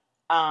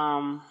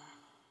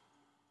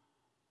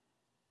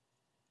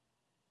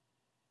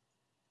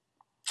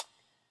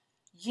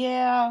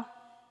 Yeah,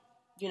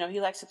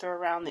 he likes to throw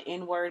around the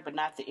N-word, but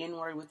not the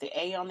N-word with the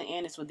A on the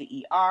end. It's with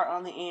the ER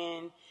on the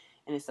end.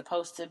 And it's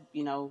supposed to,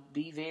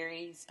 be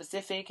very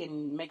specific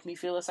and make me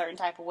feel a certain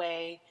type of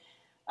way.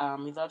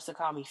 He loves to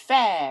call me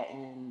fat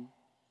and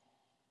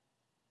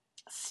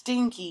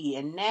stinky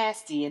and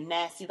nasty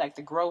like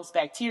the gross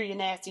bacteria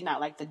nasty,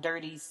 not like the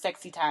dirty,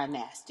 sexy time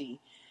nasty.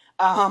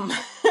 I'm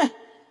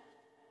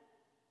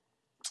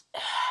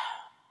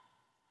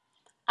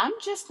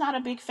just not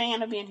a big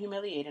fan of being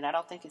humiliated. I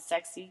don't think it's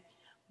sexy.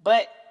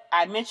 But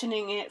I'm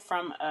mentioning it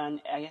from,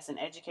 an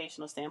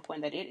educational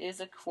standpoint, that it is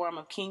a form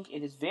of kink.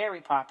 It is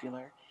very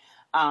popular.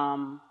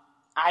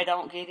 I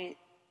don't get it.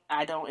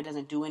 It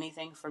doesn't do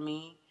anything for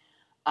me.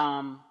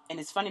 And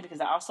it's funny because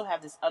I also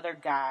have this other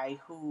guy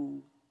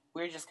who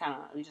we just kind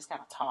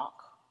of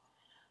talk.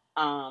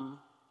 Actually,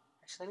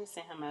 let me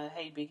send him a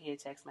hey big head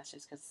text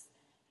message because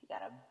he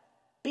got a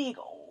big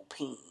old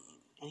peen.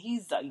 And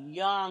he's a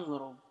young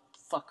little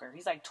fucker.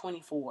 He's like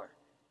 24.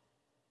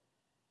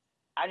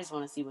 I just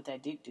want to see what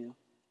that dick do.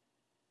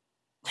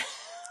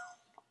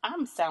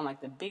 I'm sound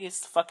like the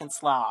biggest fucking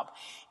slob.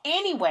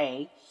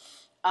 Anyway,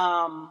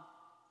 and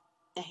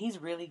he's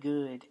really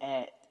good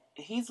at.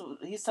 He's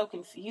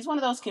one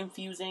of those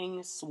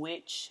confusing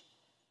switch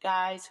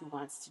guys who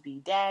wants to be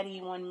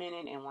daddy one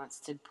minute and wants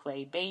to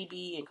play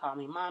baby and call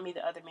me mommy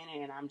the other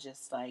minute, and I'm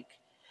just like.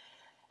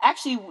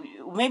 Actually,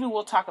 maybe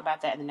we'll talk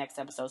about that in the next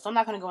episode. So I'm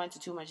not going to go into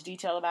too much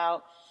detail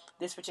about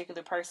this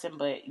particular person,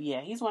 but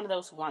yeah, he's one of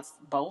those who wants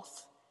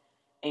both.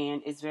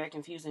 And it's very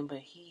confusing, but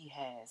he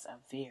has a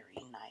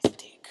very nice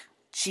dick.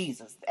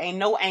 Jesus. Ain't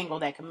no angle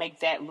that can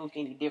make that look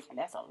any different.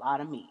 That's a lot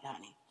of meat,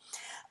 honey.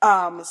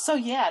 So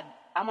yeah,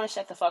 I'm going to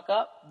shut the fuck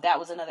up. That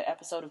was another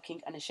episode of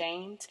Kink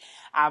Unashamed.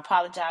 I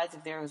apologize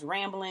if there was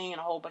rambling and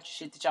a whole bunch of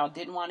shit that y'all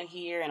didn't want to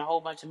hear and a whole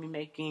bunch of me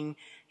making,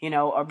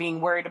 or being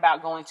worried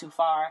about going too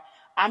far.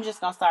 I'm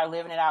just going to start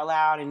living it out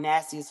loud and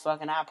nasty as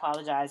fuck, and I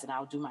apologize, and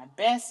I'll do my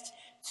best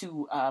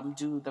to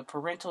do the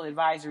parental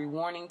advisory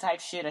warning type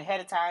shit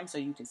ahead of time so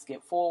you can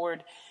skip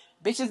forward.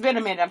 Bitch, it's been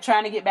a minute. I'm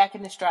trying to get back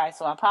in the stride,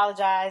 so I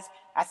apologize.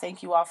 I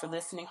thank you all for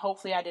listening.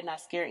 Hopefully I did not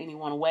scare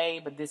anyone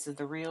away, but this is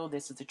the real,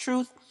 this is the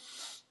truth.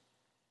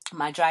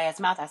 My dry ass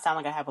mouth, I sound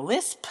like I have a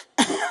lisp.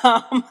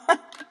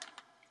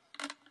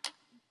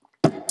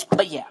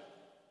 But yeah,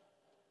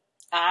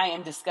 I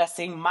am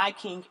discussing my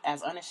kink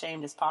as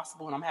unashamed as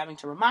possible, and I'm having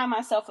to remind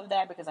myself of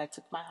that because I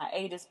took my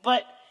hiatus,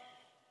 but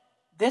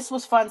this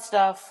was fun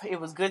stuff. It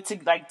was good to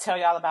tell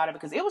y'all about it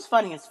because it was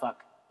funny as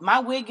fuck. my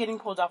wig getting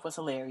pulled off was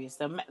hilarious.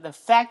 The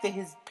fact that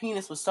his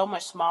penis was so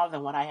much smaller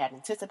than what I had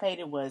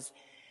anticipated was,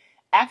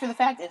 after the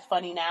fact, it's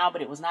funny now,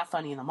 but it was not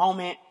funny in the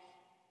moment.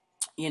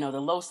 You know,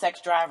 the low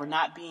sex drive or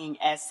not being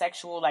as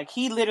sexual. Like,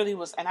 he literally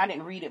was, and I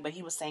didn't read it, but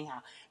he was saying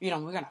how, you know,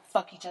 we're going to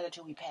fuck each other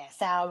till we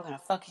pass out. We're going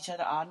to fuck each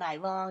other all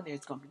night long.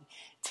 There's going to be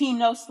team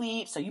no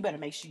sleep, so you better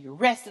make sure you're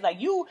rested.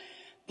 Like, you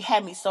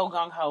had me so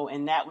gung-ho,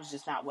 and that was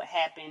just not what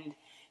happened.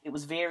 It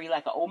was very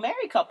like an old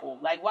married couple.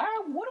 Like, why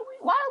are we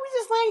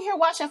just laying here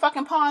watching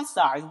fucking Pawn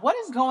Stars? What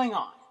is going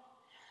on?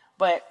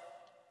 But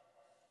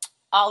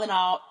all in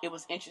all, it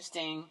was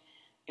interesting.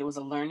 It was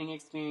a learning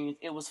experience.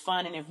 It was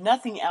fun. And if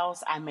nothing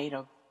else, I made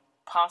a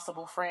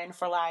possible friend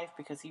for life,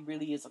 because he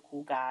really is a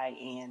cool guy.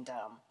 And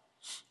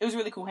it was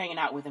really cool hanging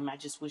out with him. I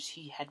just wish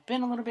he had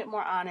been a little bit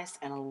more honest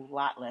and a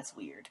lot less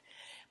weird.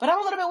 But I'm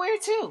a little bit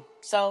weird too.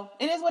 So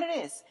it is what it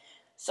is.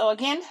 So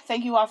again,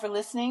 thank you all for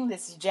listening.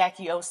 This is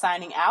Jackie O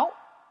signing out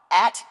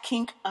at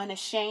Kink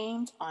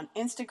Unashamed on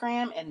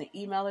Instagram. And the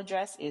email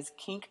address is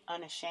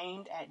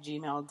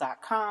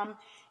kinkunashamed@gmail.com.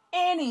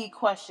 Any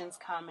questions,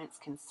 comments,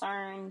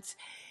 concerns,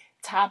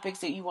 topics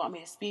that you want me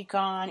to speak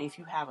on, if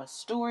you have a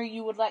story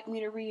you would like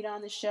me to read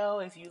on the show,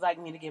 if you'd like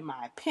me to give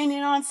my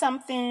opinion on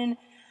something,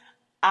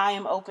 I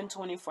am open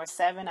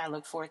 24/7. I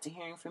look forward to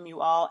hearing from you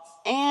all.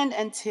 And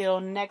until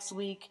next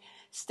week,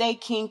 stay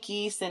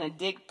kinky, send a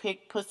dick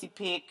pic, pussy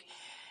pic,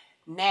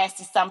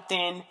 nasty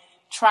something,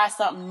 try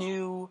something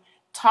new,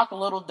 talk a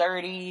little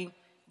dirty,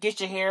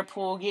 get your hair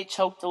pulled, get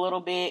choked a little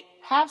bit,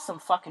 have some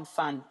fucking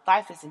fun.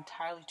 Life is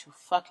entirely too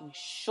fucking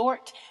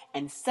short,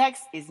 and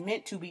sex is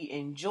meant to be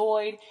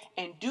enjoyed.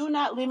 And do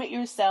not limit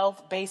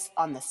yourself based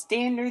on the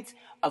standards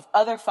of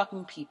other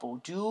fucking people.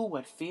 Do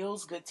what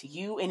feels good to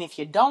you. And if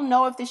you don't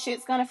know if this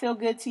shit's gonna feel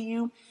good to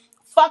you,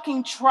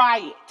 fucking try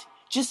it.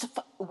 Just,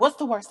 what's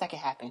the worst that could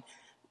happen?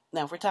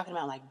 Now, if we're talking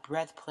about like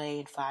breath play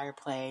and fire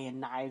play and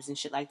knives and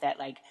shit like that,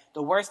 like,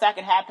 the worst that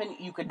could happen,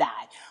 you could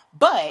die.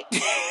 But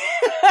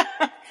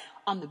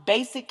on the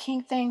basic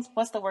kink things,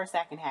 what's the worst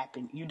that can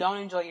happen? You don't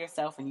enjoy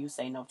yourself and you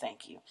say no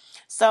thank you.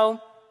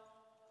 So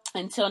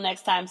until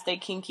next time, stay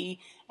kinky,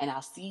 and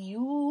I'll see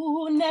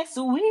you next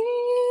week.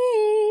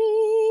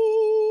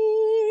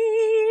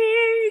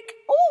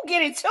 Ooh,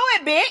 get into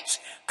it, bitch.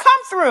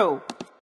 Come through.